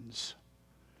tunes.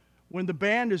 When the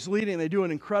band is leading, they do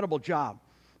an incredible job.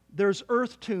 There's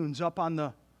earth tunes up on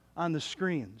the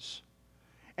screens.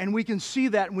 And we can see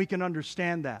that and we can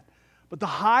understand that. But the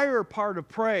higher part of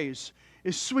praise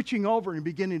is switching over and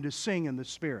beginning to sing in the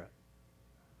Spirit.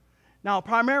 Now,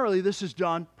 primarily this is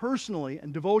done personally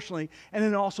and devotionally, and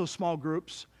then also small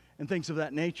groups and things of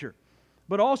that nature.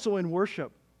 But also in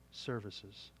worship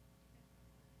services.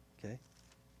 Okay?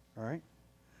 All right?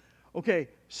 Okay,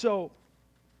 so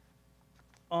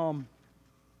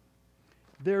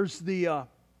there's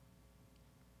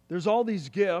all these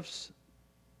gifts.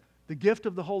 The gift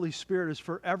of the Holy Spirit is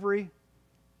for every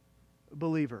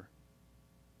believer.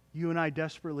 You and I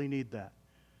desperately need that.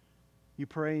 You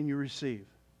pray and you receive.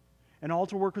 And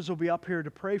altar workers will be up here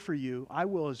to pray for you. I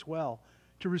will as well,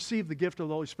 to receive the gift of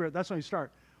the Holy Spirit. That's when you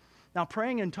start. Now,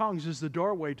 praying in tongues is the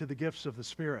doorway to the gifts of the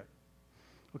Spirit.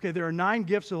 Okay, there are 9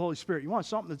 gifts of the Holy Spirit. You want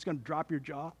something that's going to drop your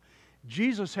jaw?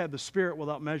 Jesus had the Spirit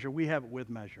without measure. We have it with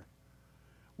measure.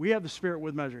 We have the Spirit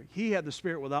with measure. He had the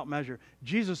Spirit without measure.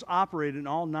 Jesus operated in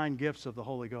all 9 gifts of the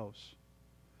Holy Ghost.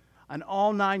 And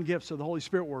all 9 gifts of the Holy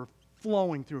Spirit were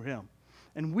flowing through Him.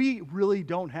 And we really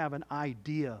don't have an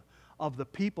idea of the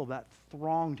people that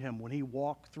thronged Him when He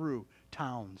walked through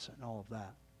towns and all of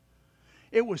that.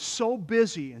 It was so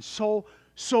busy and so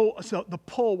the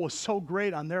pull was so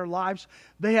great on their lives,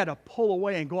 they had to pull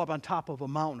away and go up on top of a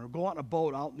mountain or go on a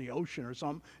boat out in the ocean or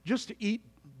something just to eat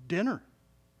dinner.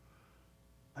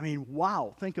 I mean,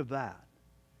 wow, think of that.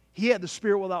 He had the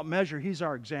Spirit without measure. He's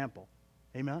our example.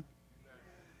 Amen?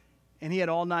 And He had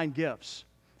all 9 gifts.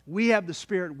 We have the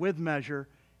Spirit with measure,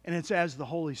 and it's as the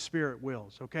Holy Spirit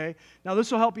wills, okay? Now,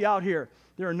 this will help you out here.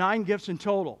 There are 9 gifts in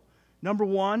total. Number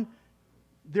 1,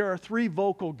 there are 3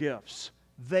 vocal gifts.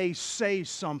 They say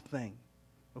something,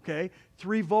 okay?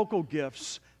 3 vocal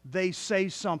gifts. They say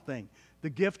something. The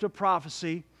gift of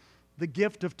prophecy, the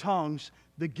gift of tongues,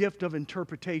 the gift of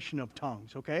interpretation of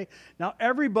tongues, okay? Now,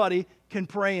 everybody can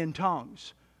pray in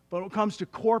tongues, but when it comes to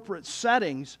corporate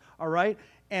settings, all right,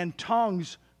 and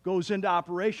tongues goes into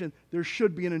operation, there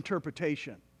should be an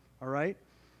interpretation, all right?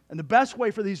 And the best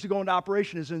way for these to go into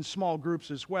operation is in small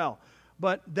groups as well.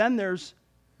 But then there's,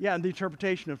 the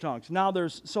interpretation of tongues. Now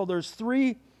there's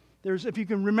 3, if you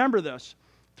can remember this,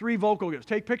 3 vocal gifts.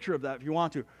 Take a picture of that if you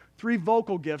want to. 3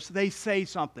 vocal gifts, they say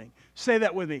something. Say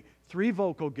that with me. 3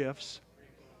 vocal gifts,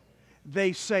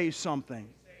 they say something.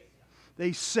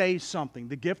 They say something.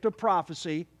 The gift of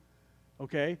prophecy,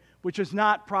 okay, which is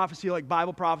not prophecy like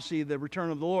Bible prophecy, the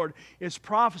return of the Lord. It's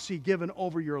prophecy given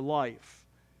over your life.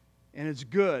 And it's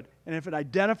good. And if it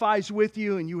identifies with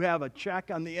you and you have a check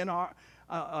on the in-heart,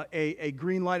 a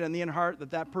green light on the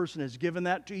in-heart that person has given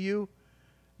that to you,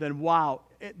 then wow.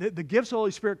 The gifts of the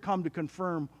Holy Spirit come to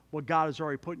confirm what God has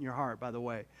already put in your heart, by the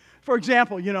way. For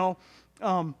example,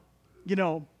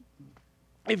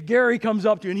 if Gary comes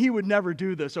up to you, and he would never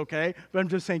do this, okay? But I'm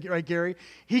just saying, right, Gary?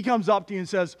 He comes up to you and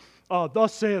says,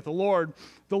 thus saith the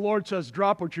Lord says,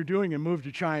 drop what you're doing and move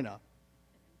to China.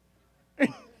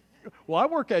 Well, I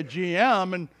work at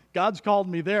GM, and God's called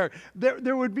me there.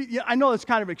 There would be, I know it's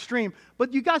kind of extreme,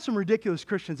 but you got some ridiculous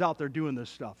Christians out there doing this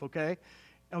stuff, okay?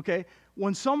 Okay?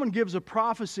 When someone gives a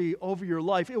prophecy over your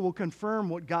life, it will confirm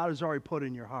what God has already put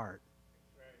in your heart.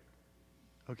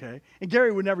 Okay? And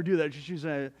Gary would never do that. Just use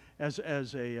it as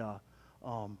a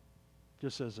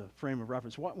frame of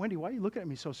reference. Wendy, why are you looking at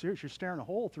me so serious? You're staring a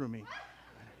hole through me.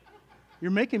 You're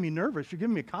making me nervous. You're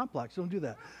giving me a complex. Don't do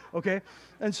that. Okay?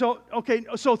 And so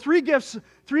 3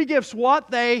 gifts, what?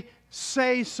 They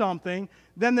say something.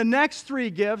 Then the next 3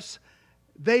 gifts,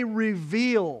 they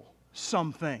reveal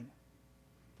something.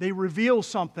 They reveal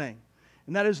something.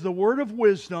 And that is the word of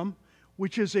wisdom,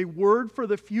 which is a word for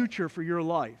the future for your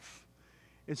life.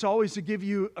 It's always to give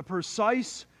you a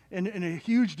precise and a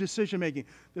huge decision making.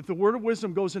 If the word of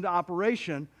wisdom goes into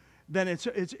operation, then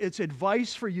it's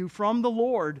advice for you from the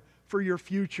Lord for your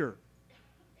future.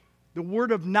 The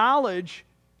word of knowledge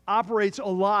operates a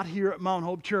lot here at Mount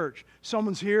Hope Church.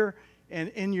 Someone's here, and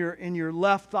in your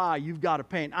left thigh you've got a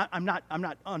pain. I'm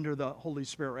not under the Holy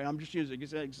Spirit, right? I'm just using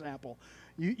an example.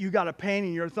 You got a pain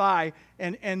in your thigh,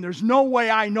 and there's no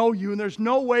way I know you, and there's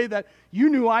no way that you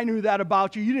knew I knew that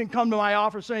about you. You didn't come to my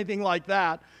office or anything like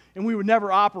that, and we would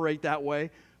never operate that way.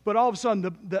 But all of a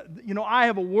sudden, I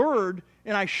have a word,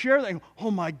 and I share that.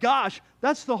 Oh my gosh,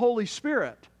 that's the Holy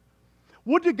Spirit.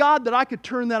 Would to God that I could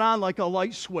turn that on like a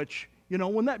light switch.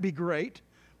 Wouldn't that be great?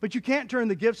 But you can't turn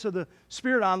the gifts of the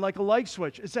Spirit on like a light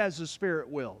switch. It's as the Spirit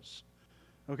wills.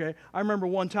 Okay? I remember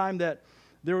one time that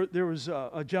there was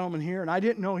a gentleman here, and I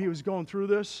didn't know he was going through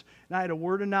this, and I had a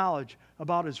word of knowledge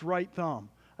about his right thumb.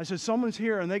 I said, someone's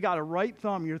here, and they got a right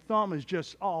thumb. Your thumb is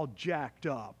just all jacked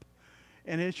up,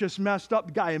 and it's just messed up.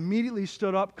 The guy immediately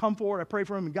stood up, come forward. I prayed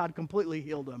for him, and God completely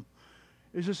healed him.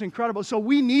 It's just incredible. So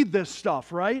we need this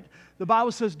stuff, right? The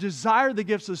Bible says, desire the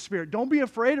gifts of the Spirit. Don't be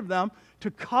afraid of them,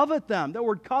 to covet them. That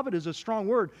word covet is a strong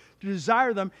word. To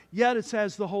desire them, yet it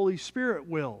says the Holy Spirit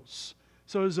wills.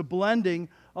 So there's a blending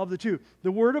of the two.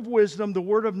 The word of wisdom, the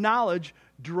word of knowledge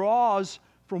draws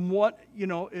from what,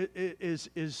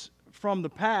 is from the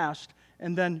past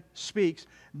and then speaks.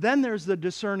 Then there's the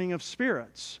discerning of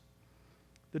spirits.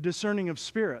 The discerning of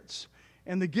spirits.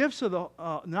 And the gifts of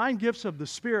the 9 gifts of the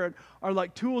Spirit are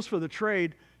like tools for the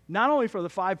trade, not only for the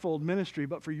fivefold ministry,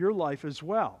 but for your life as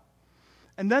well.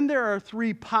 And then there are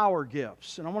 3 power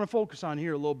gifts. And I want to focus on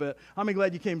here a little bit. I'm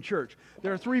glad you came to church.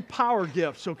 There are 3 power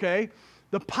gifts, okay?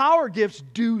 The power gifts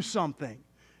do something.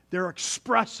 They're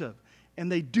expressive,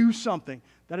 and they do something.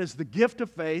 That is the gift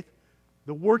of faith,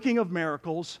 the working of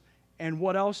miracles, and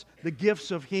what else? The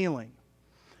gifts of healing.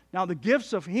 Now, the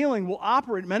gifts of healing will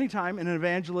operate many times in an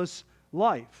evangelist's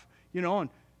life. And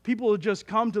people will just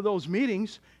come to those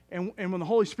meetings, and when the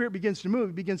Holy Spirit begins to move,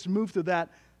 it begins to move through that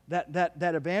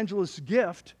evangelist's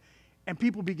gift, and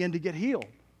people begin to get healed.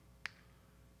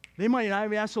 They might not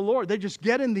even ask the Lord. They just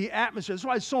get in the atmosphere. That's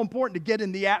why it's so important to get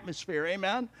in the atmosphere,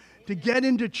 amen? To get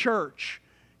into church.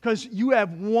 Because you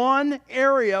have one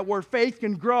area where faith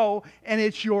can grow, and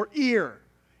it's your ear.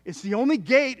 It's the only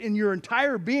gate in your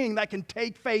entire being that can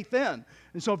take faith in.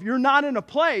 And so if you're not in a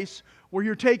place where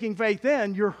you're taking faith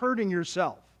in, you're hurting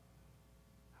yourself.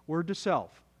 Word to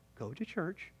self. Go to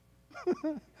church.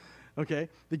 Okay?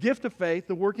 The gift of faith,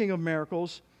 the working of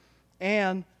miracles,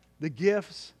 and the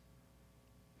gifts,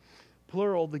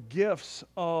 plural, the gifts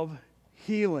of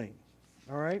healing.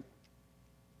 All right?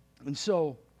 And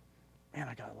so, man,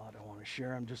 I got a lot I want to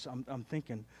share. I'm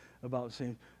thinking about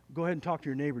saying, go ahead and talk to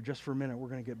your neighbor just for a minute. We're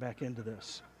going to get back into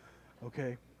this.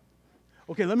 Okay?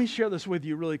 Okay, let me share this with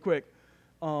you really quick.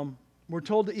 We're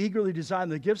told to eagerly desire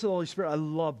the gifts of the Holy Spirit. I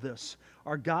love this.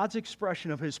 Are God's expression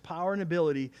of His power and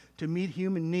ability to meet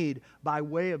human need by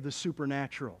way of the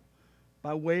supernatural.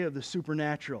 By way of the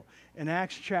supernatural. In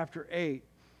Acts chapter 8,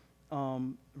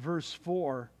 verse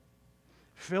 4,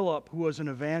 Philip, who was an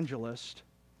evangelist,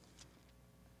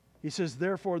 he says,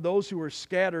 therefore those who were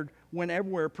scattered went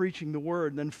everywhere preaching the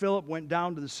word. Then Philip went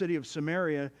down to the city of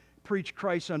Samaria, preached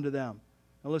Christ unto them.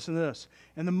 Now listen to this.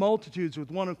 And the multitudes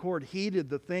with one accord heeded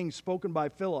the things spoken by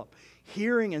Philip,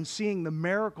 hearing and seeing the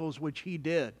miracles which he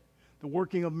did, the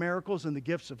working of miracles and the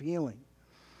gifts of healing.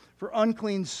 For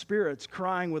unclean spirits,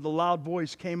 crying with a loud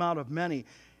voice, came out of many,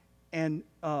 and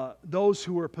those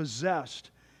who were possessed,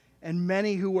 and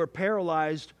many who were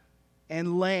paralyzed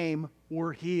and lame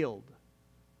were healed.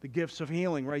 The gifts of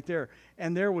healing right there.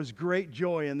 And there was great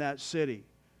joy in that city.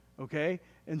 Okay?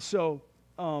 And so,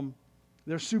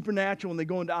 they're supernatural when they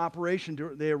go into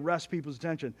operation. They arrest people's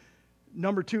attention.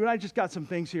 Number two, and I just got some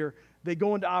things here. They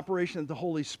go into operation that the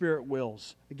Holy Spirit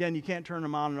wills. Again, you can't turn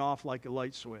them on and off like a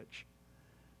light switch.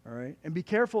 All right? And be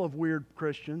careful of weird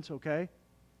Christians, okay?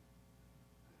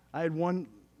 I had one,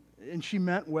 and she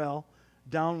meant well,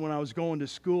 down when I was going to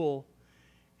school.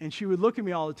 And she would look at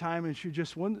me all the time, and she'd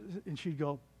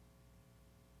go,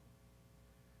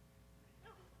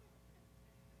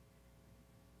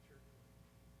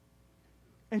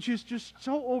 and she's just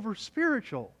so over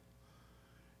spiritual.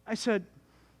 I said,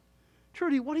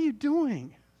 Trudy, what are you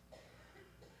doing?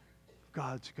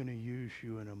 God's going to use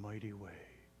you in a mighty way.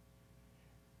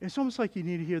 It's almost like you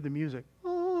need to hear the music.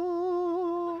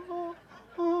 Oh,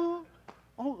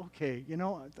 okay,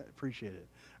 I appreciate it.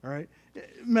 All right?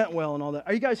 It meant well and all that.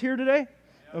 Are you guys here today?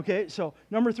 Yeah. Okay, so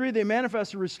number 3, they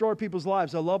manifest to restore people's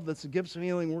lives. I love that's the gifts of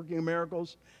healing, working of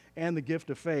miracles, and the gift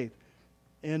of faith.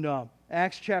 In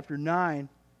Acts chapter 9,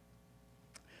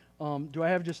 do I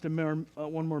have just one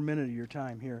more minute of your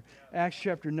time here? Acts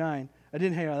chapter 9. I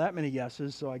didn't have that many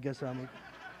guesses, so I guess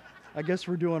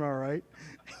we're doing all right.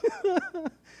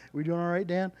 We doing all right,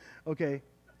 Dan? Okay.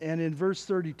 And in verse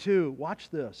 32, watch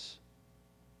this.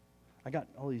 I got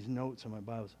all these notes on my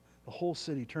Bibles. The whole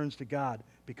city turns to God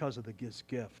because of this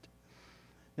gift.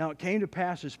 Now it came to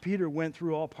pass as Peter went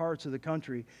through all parts of the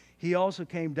country, he also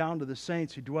came down to the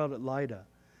saints who dwelt at Lydda.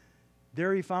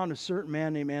 There he found a certain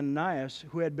man named Ananias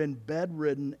who had been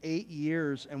bedridden 8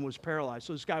 years and was paralyzed.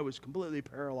 So this guy was completely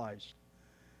paralyzed.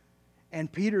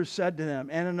 And Peter said to them,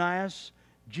 Ananias,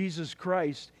 Jesus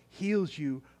Christ heals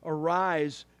you.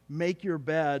 Arise, make your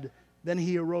bed. Then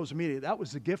he arose immediately. That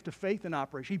was the gift of faith in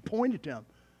operation. He pointed to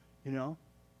him,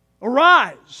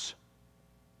 Arise!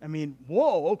 I mean,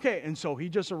 whoa, okay. And so he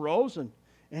just arose and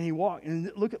he walked.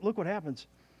 And look what happens.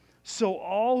 So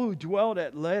all who dwelled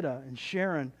at Lydda and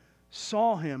Sharon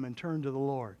saw him and turned to the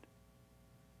Lord.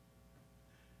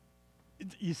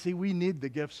 You see, we need the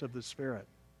gifts of the Spirit.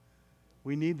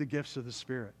 We need the gifts of the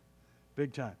Spirit.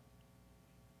 Big time.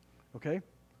 Okay?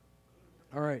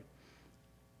 All right.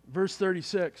 Verse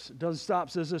 36 doesn't stop.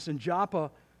 Says this, in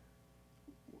Joppa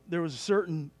there was a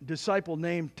certain disciple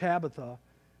named Tabitha,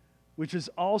 which is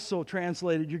also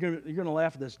translated, you're going to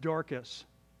laugh at this, Dorcas.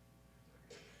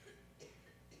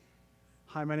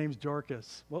 Hi, my name's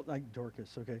Dorcas. Well, like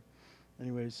Dorcas, okay.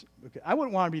 Anyways, okay. I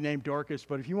wouldn't want to be named Dorcas,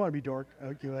 but if you want to be go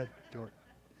ahead, Dork.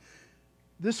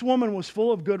 This woman was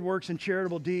full of good works and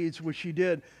charitable deeds, which she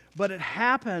did. But it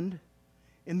happened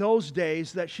in those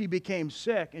days that she became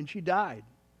sick and she died.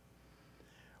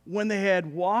 When they had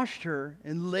washed her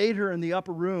and laid her in the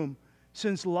upper room,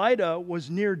 since Lydda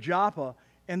was near Joppa,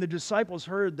 and the disciples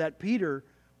heard that Peter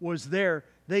was there,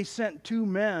 they sent 2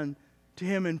 men to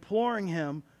him, imploring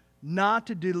him not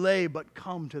to delay, but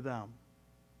come to them.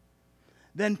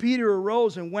 Then Peter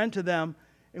arose and went to them,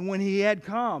 and when he had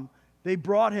come, they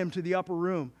brought him to the upper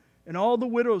room. And all the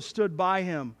widows stood by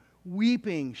him,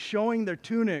 weeping, showing their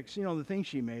tunics, the things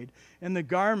she made, and the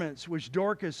garments which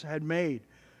Dorcas had made,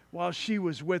 while she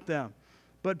was with them.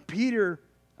 But Peter,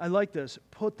 I like this,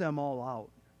 put them all out.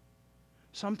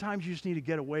 Sometimes you just need to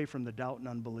get away from the doubt and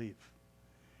unbelief.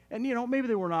 And, maybe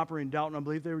they weren't operating doubt and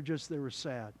unbelief. They were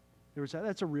sad. They were sad.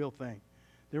 That's a real thing.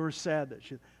 They were sad that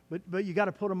she... But you got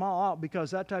to put them all out,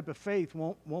 because that type of faith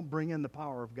won't bring in the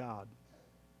power of God.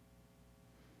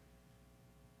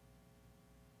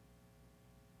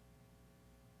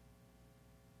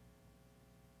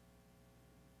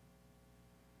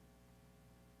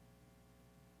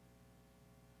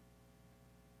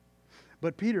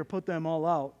 But Peter put them all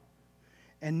out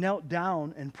and knelt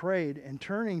down and prayed, and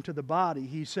turning to the body,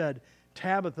 he said,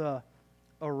 Tabitha,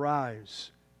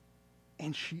 arise.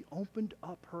 And she opened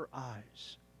up her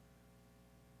eyes.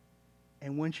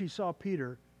 And when she saw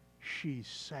Peter, she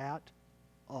sat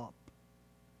up.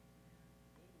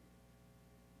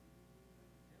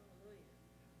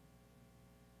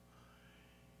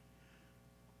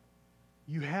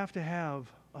 You have to have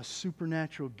a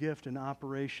supernatural gift in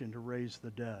operation to raise the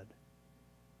dead.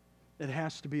 It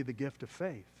has to be the gift of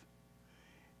faith.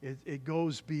 It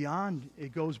goes beyond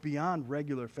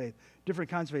regular faith,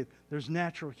 different kinds of faith. There's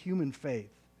natural human faith.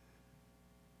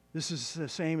 This is the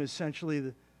same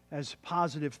essentially as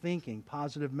positive thinking,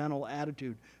 positive mental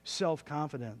attitude,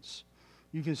 self-confidence.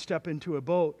 You can step into a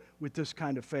boat with this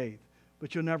kind of faith,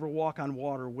 but you'll never walk on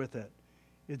water with it.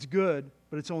 It's good,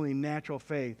 but it's only natural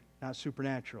faith, not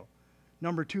supernatural.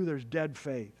 Number 2, there's dead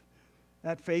faith.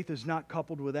 That faith is not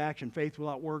coupled with action. Faith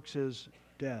without works is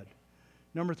dead.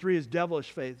 Number 3 is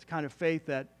devilish faith. It's kind of faith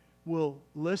that will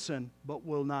listen but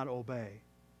will not obey.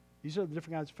 These are the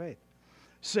different kinds of faith.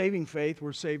 Saving faith,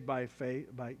 we're saved by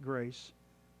faith, by grace.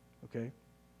 Okay.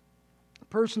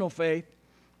 Personal faith,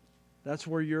 that's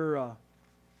where you're,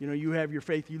 you have your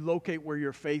faith. You locate where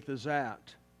your faith is at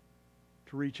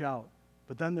to reach out.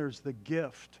 But then there's the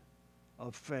gift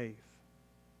of faith.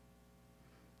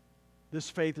 This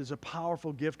faith is a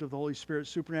powerful gift of the Holy Spirit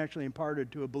supernaturally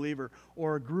imparted to a believer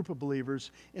or a group of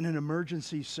believers in an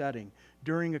emergency setting,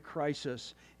 during a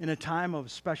crisis, in a time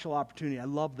of special opportunity. I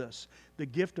love this. The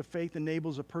gift of faith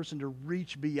enables a person to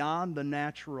reach beyond the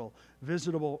natural,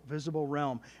 visible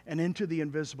realm and into the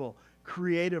invisible,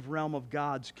 creative realm of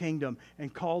God's kingdom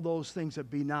and call those things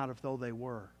that be not as though they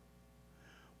were.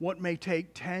 What may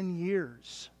take 10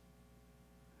 years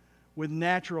with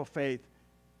natural faith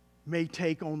may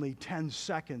take only 10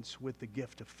 seconds with the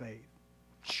gift of faith.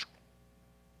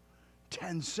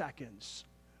 10 seconds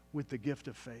with the gift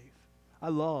of faith. I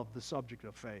love the subject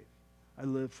of faith. I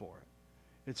live for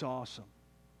it. It's awesome.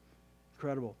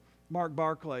 Incredible. Mark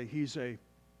Barclay, he's a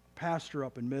pastor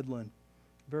up in Midland.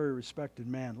 Very respected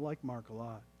man. I like Mark a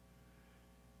lot.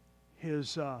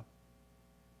 His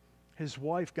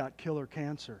wife got killer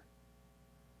cancer.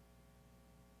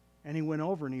 And he went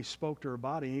over and he spoke to her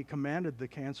body. And he commanded the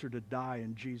cancer to die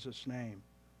in Jesus' name.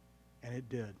 And it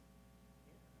did.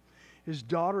 His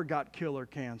daughter got killer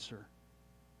cancer.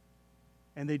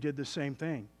 And they did the same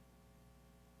thing.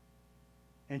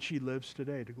 And she lives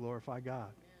today to glorify God.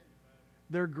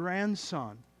 Their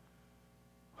grandson,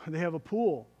 they have a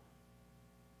pool.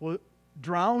 Well,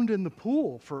 drowned in the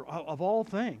pool of all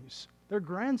things. Their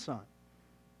grandson.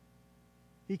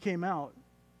 He came out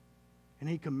and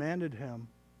he commanded him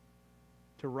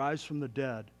to rise from the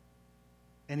dead,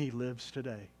 and he lives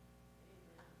today.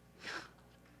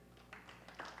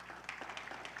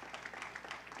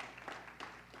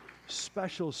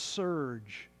 Special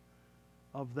surge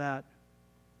of that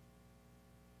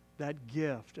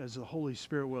gift as the Holy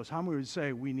Spirit wills. How many would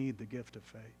say we need the gift of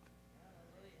faith?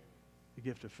 The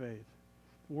gift of faith.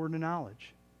 The word of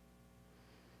knowledge.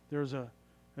 There's an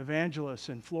evangelist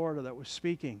in Florida that was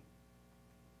speaking.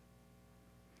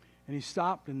 And he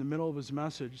stopped in the middle of his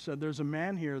message, said, there's a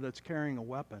man here that's carrying a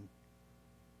weapon.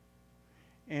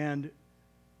 And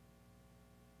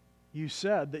you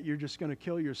said that you're just going to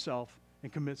kill yourself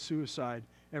and commit suicide.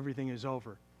 Everything is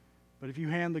over. But if you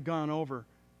hand the gun over,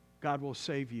 God will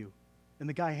save you. And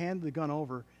the guy handed the gun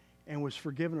over and was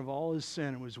forgiven of all his sin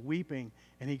and was weeping,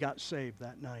 and he got saved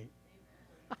that night.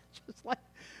 Just like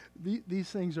these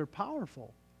things are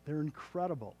powerful. They're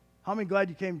incredible. How many glad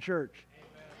you came to church?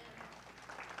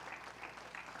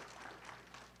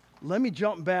 Let me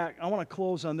jump back. I want to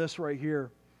close on this right here.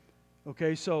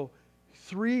 Okay, so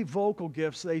 3 vocal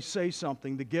gifts, they say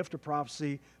something. The gift of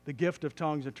prophecy, the gift of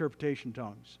tongues, interpretation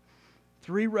tongues.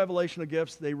 3 revelational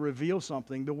gifts, they reveal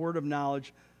something. The word of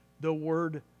knowledge, the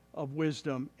word of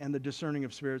wisdom, and the discerning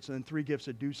of spirits. And then 3 gifts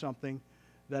that do something.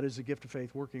 That is the gift of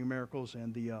faith, working miracles,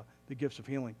 and the gifts of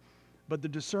healing. But the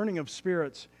discerning of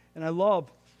spirits, and I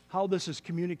love how this is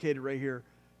communicated right here.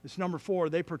 It's number 4,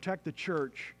 they protect the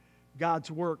church,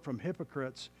 God's work, from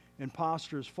hypocrites,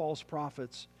 imposters, false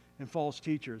prophets, and false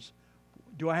teachers.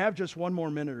 Do I have just one more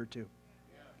minute or 2?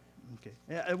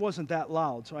 Yeah. Okay. It wasn't that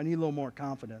loud, so I need a little more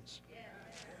confidence. Yeah.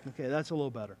 Okay, that's a little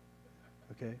better.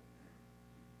 Okay.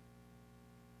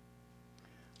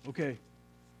 Okay.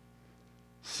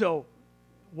 So,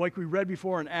 like we read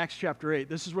before in Acts chapter 8,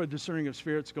 this is where discerning of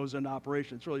spirits goes into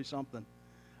operation. It's really something.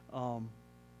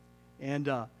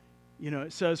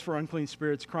 It says, for unclean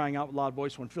spirits crying out with loud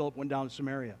voice when Philip went down to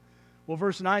Samaria. Well,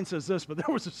 verse 9 says this, but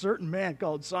there was a certain man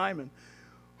called Simon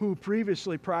who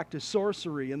previously practiced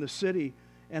sorcery in the city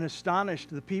and astonished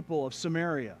the people of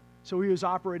Samaria. So he was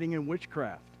operating in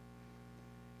witchcraft,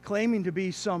 claiming to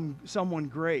be someone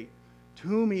great, to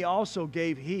whom he also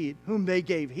gave heed, whom they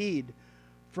gave heed,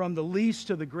 from the least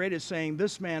to the greatest, saying,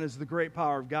 "This man is the great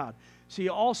power of God." See,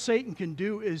 all Satan can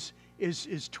do is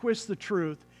twist the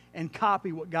truth and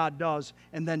copy what God does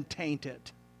and then taint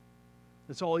it.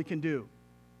 That's all he can do.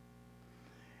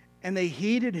 And they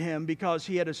heeded him because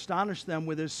he had astonished them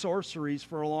with his sorceries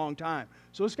for a long time.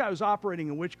 So this guy was operating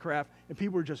in witchcraft, and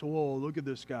people were just, whoa, look at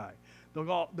this guy.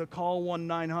 They'll call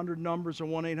 1-900 numbers or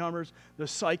 1-800s, the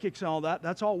psychics and all that.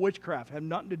 That's all witchcraft. Have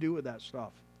nothing to do with that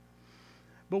stuff.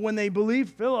 But when they believed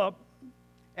Philip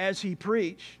as he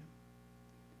preached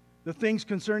the things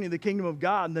concerning the kingdom of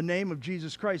God in the name of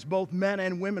Jesus Christ, both men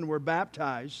and women were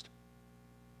baptized.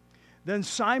 Then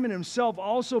Simon himself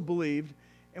also believed,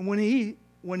 and when he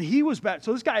was baptized,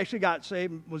 so this guy actually got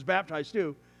saved and was baptized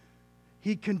too,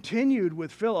 he continued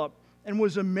with Philip and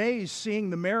was amazed seeing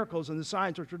the miracles and the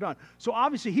signs which were done. So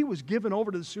obviously he was given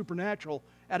over to the supernatural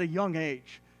at a young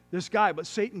age, this guy, but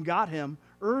Satan got him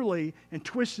early and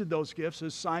twisted those gifts,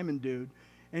 this Simon dude,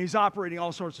 and he's operating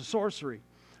all sorts of sorcery.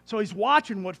 So he's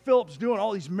watching what Philip's doing,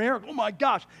 all these miracles. Oh my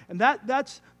gosh. And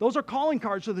those are calling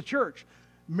cards for the church.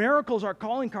 Miracles are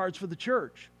calling cards for the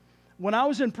church. When I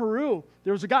was in Peru,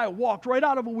 there was a guy who walked right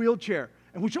out of a wheelchair.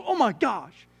 And we said, oh my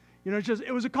gosh. You know,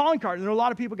 it was a calling card. And a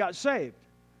lot of people got saved.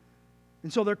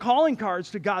 And so they're calling cards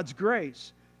to God's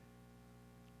grace.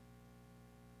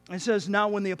 It says, now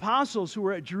when the apostles who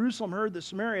were at Jerusalem heard that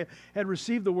Samaria had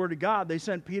received the word of God, they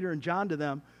sent Peter and John to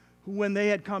them, who when they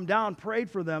had come down prayed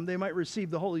for them they might receive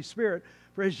the Holy Spirit.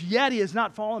 For as yet he has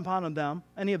not fallen upon them,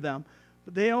 any of them,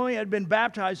 but they only had been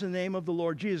baptized in the name of the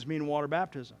Lord Jesus, meaning water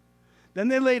baptism. Then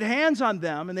they laid hands on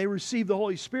them and they received the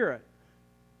Holy Spirit.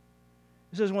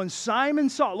 It says, when Simon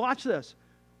saw, watch this,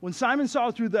 when Simon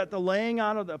saw through that the laying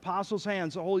on of the apostles'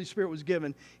 hands the Holy Spirit was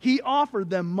given, he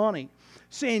offered them money,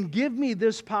 saying, give me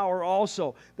this power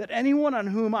also, that anyone on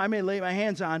whom I may lay my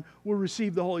hands on will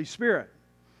receive the Holy Spirit.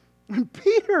 And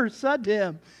Peter said to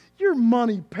him, your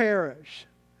money perish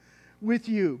with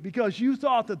you, because you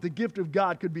thought that the gift of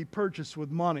God could be purchased with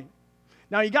money.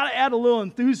 Now, you got to add a little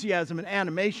enthusiasm and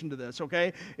animation to this,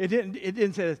 okay? It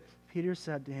didn't say this. Peter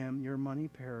said to him, your money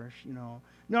perish, you know.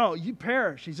 No, you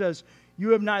perish. He says, you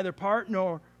have neither part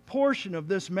nor portion of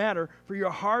this matter, for your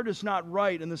heart is not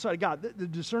right in the sight of God. The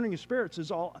discerning of spirits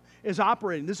is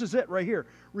operating. This is it right here.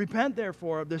 Repent,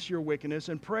 therefore, of this your wickedness,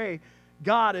 and pray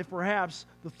God, if perhaps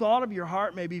the thought of your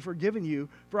heart may be forgiven you,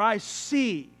 for I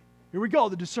see. Here we go,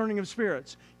 the discerning of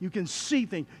spirits. You can see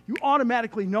things. You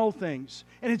automatically know things.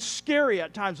 And it's scary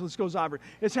at times when this goes over.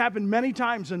 It's happened many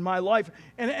times in my life.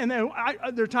 And there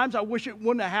are times I wish it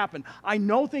wouldn't have happened. I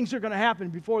know things are going to happen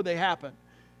before they happen.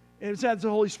 And it's as the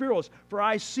Holy Spirit was. For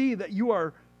I see that you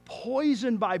are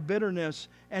poisoned by bitterness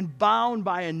and bound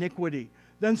by iniquity.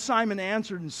 Then Simon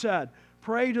answered and said,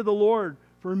 pray to the Lord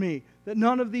for me, that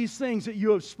none of these things that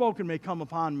you have spoken may come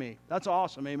upon me. That's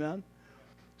awesome, amen?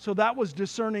 So that was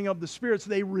discerning of the spirits.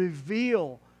 They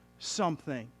reveal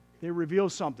something. They reveal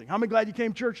something. How many glad you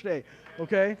came to church today?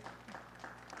 Okay?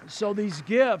 So these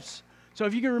gifts, so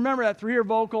if you can remember that, 3 are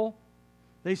vocal,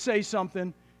 they say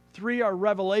something. 3 are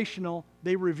revelational,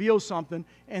 they reveal something.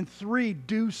 And 3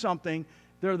 do something.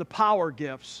 They're the power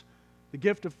gifts. The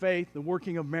gift of faith, the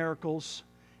working of miracles,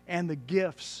 and the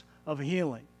gifts of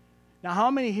healing. Now,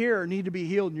 how many here need to be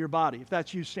healed in your body? If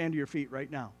that's you, stand to your feet right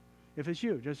now. If it's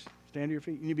you, just stand to your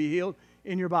feet. You need to be healed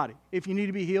in your body. If you need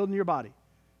to be healed in your body.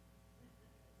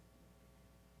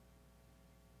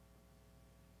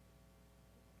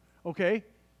 Okay.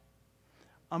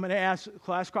 I'm going to ask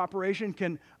class cooperation.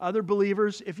 Can other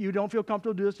believers, if you don't feel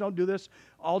comfortable do this, don't do this.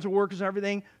 Altar workers and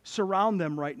everything, surround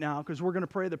them right now, because we're going to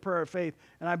pray the prayer of faith,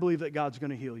 and I believe that God's going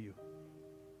to heal you.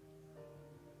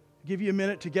 Give you a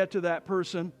minute to get to that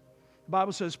person. The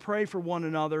Bible says, pray for one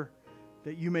another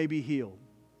that you may be healed.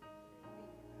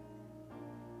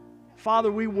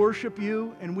 Father, we worship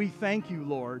you and we thank you,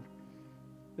 Lord.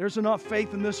 There's enough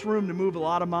faith in this room to move a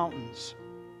lot of mountains.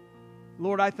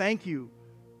 Lord, I thank you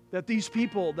that these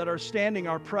people that are standing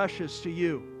are precious to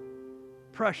you,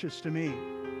 precious to me.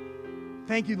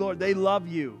 Thank you, Lord, they love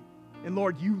you, and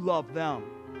Lord, you love them.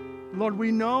 Lord,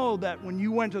 we know that when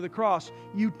you went to the cross,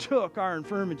 you took our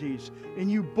infirmities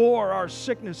and you bore our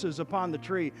sicknesses upon the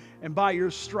tree, and by your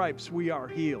stripes we are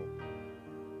healed.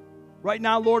 Right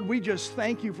now, Lord, we just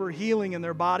thank you for healing in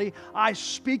their body. I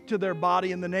speak to their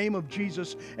body in the name of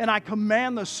Jesus, and I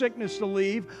command the sickness to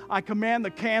leave. I command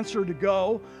the cancer to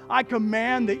go. I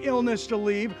command the illness to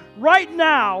leave. Right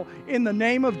now, in the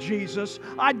name of Jesus,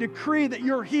 I decree that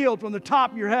you're healed from the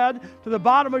top of your head to the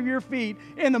bottom of your feet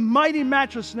in the mighty,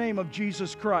 matchless name of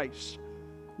Jesus Christ.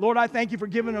 Lord, I thank you for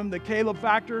giving them the Caleb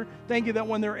factor. Thank you that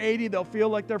when they're 80, they'll feel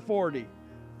like they're 40.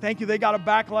 Thank you they got a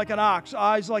back like an ox,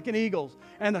 eyes like an eagle's,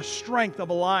 and the strength of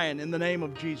a lion in the name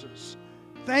of Jesus.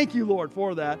 Thank you, Lord,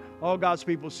 for that. All God's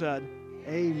people said,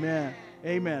 amen.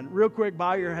 Amen. Real quick,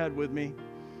 bow your head with me.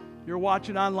 You're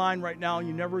watching online right now and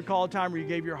you never recall a time where you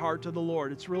gave your heart to the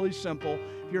Lord. It's really simple.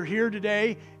 If you're here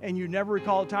today and you never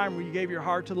recall a time where you gave your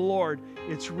heart to the Lord,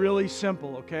 it's really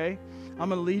simple, okay? I'm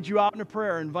going to lead you out in a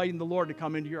prayer inviting the Lord to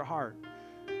come into your heart.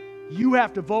 You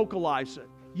have to vocalize it.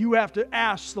 You have to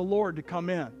ask the Lord to come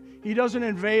in. He doesn't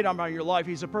invade on your life.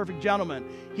 He's a perfect gentleman.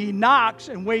 He knocks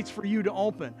and waits for you to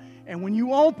open. And when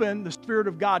you open, the Spirit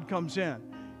of God comes in.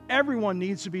 Everyone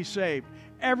needs to be saved.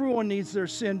 Everyone needs their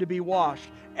sin to be washed.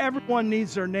 Everyone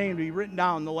needs their name to be written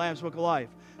down in the Lamb's Book of Life.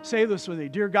 Say this with me.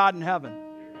 Dear God in heaven,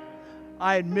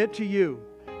 I admit to you,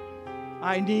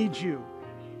 I need you.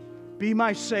 Be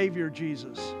my Savior,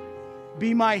 Jesus.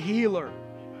 Be my healer.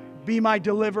 Be my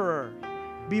deliverer.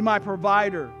 Be my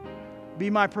provider. Be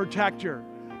my protector.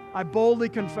 I boldly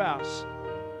confess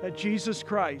that Jesus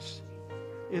Christ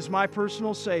is my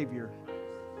personal Savior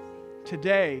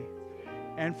today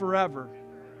and forever.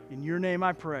 In your name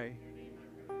I pray.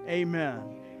 Amen.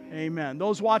 Amen.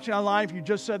 Those watching online, if you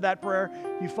just said that prayer,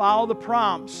 you follow the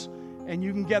prompts and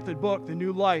you can get the book, The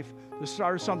New Life, The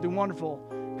Start of Something Wonderful.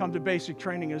 Come to basic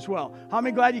training as well. How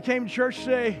many glad you came to church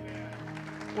today?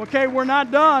 Okay, we're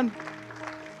not done.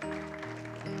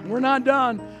 We're not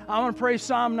done. I want to pray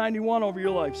Psalm 91 over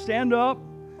your life. Stand up.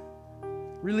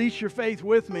 Release your faith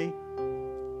with me.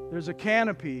 There's a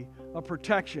canopy of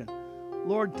protection.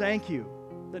 Lord, thank you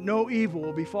that no evil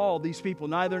will befall these people,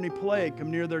 neither any plague come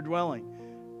near their dwelling.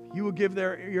 You will give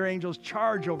your angels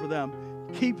charge over them.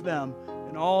 Keep them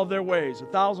in all of their ways.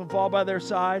 1,000 fall by their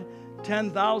side,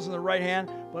 10,000 at the right hand,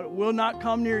 but it will not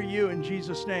come near you in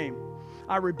Jesus' name.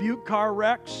 I rebuke car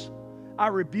wrecks. I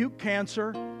rebuke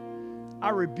cancer. I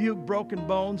rebuke broken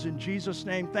bones in Jesus'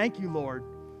 name. Thank you, Lord,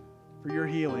 for your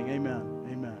healing. Amen.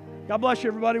 Amen. God bless you,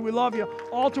 everybody. We love you.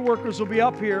 Altar workers will be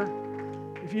up here.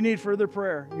 If you need further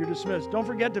prayer, you're dismissed. Don't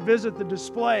forget to visit the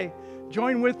display.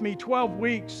 Join with me 12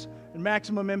 weeks in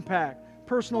Maximum Impact,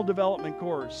 personal development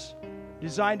course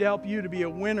designed to help you to be a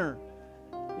winner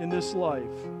in this life.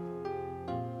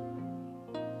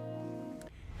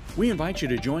 We invite you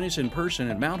to join us in person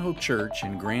at Mount Hope Church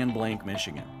in Grand Blanc,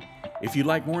 Michigan. If you'd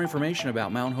like more information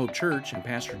about Mount Hope Church and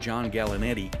Pastor John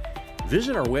Gallinetti,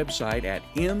 visit our website at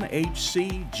mhcgb.com.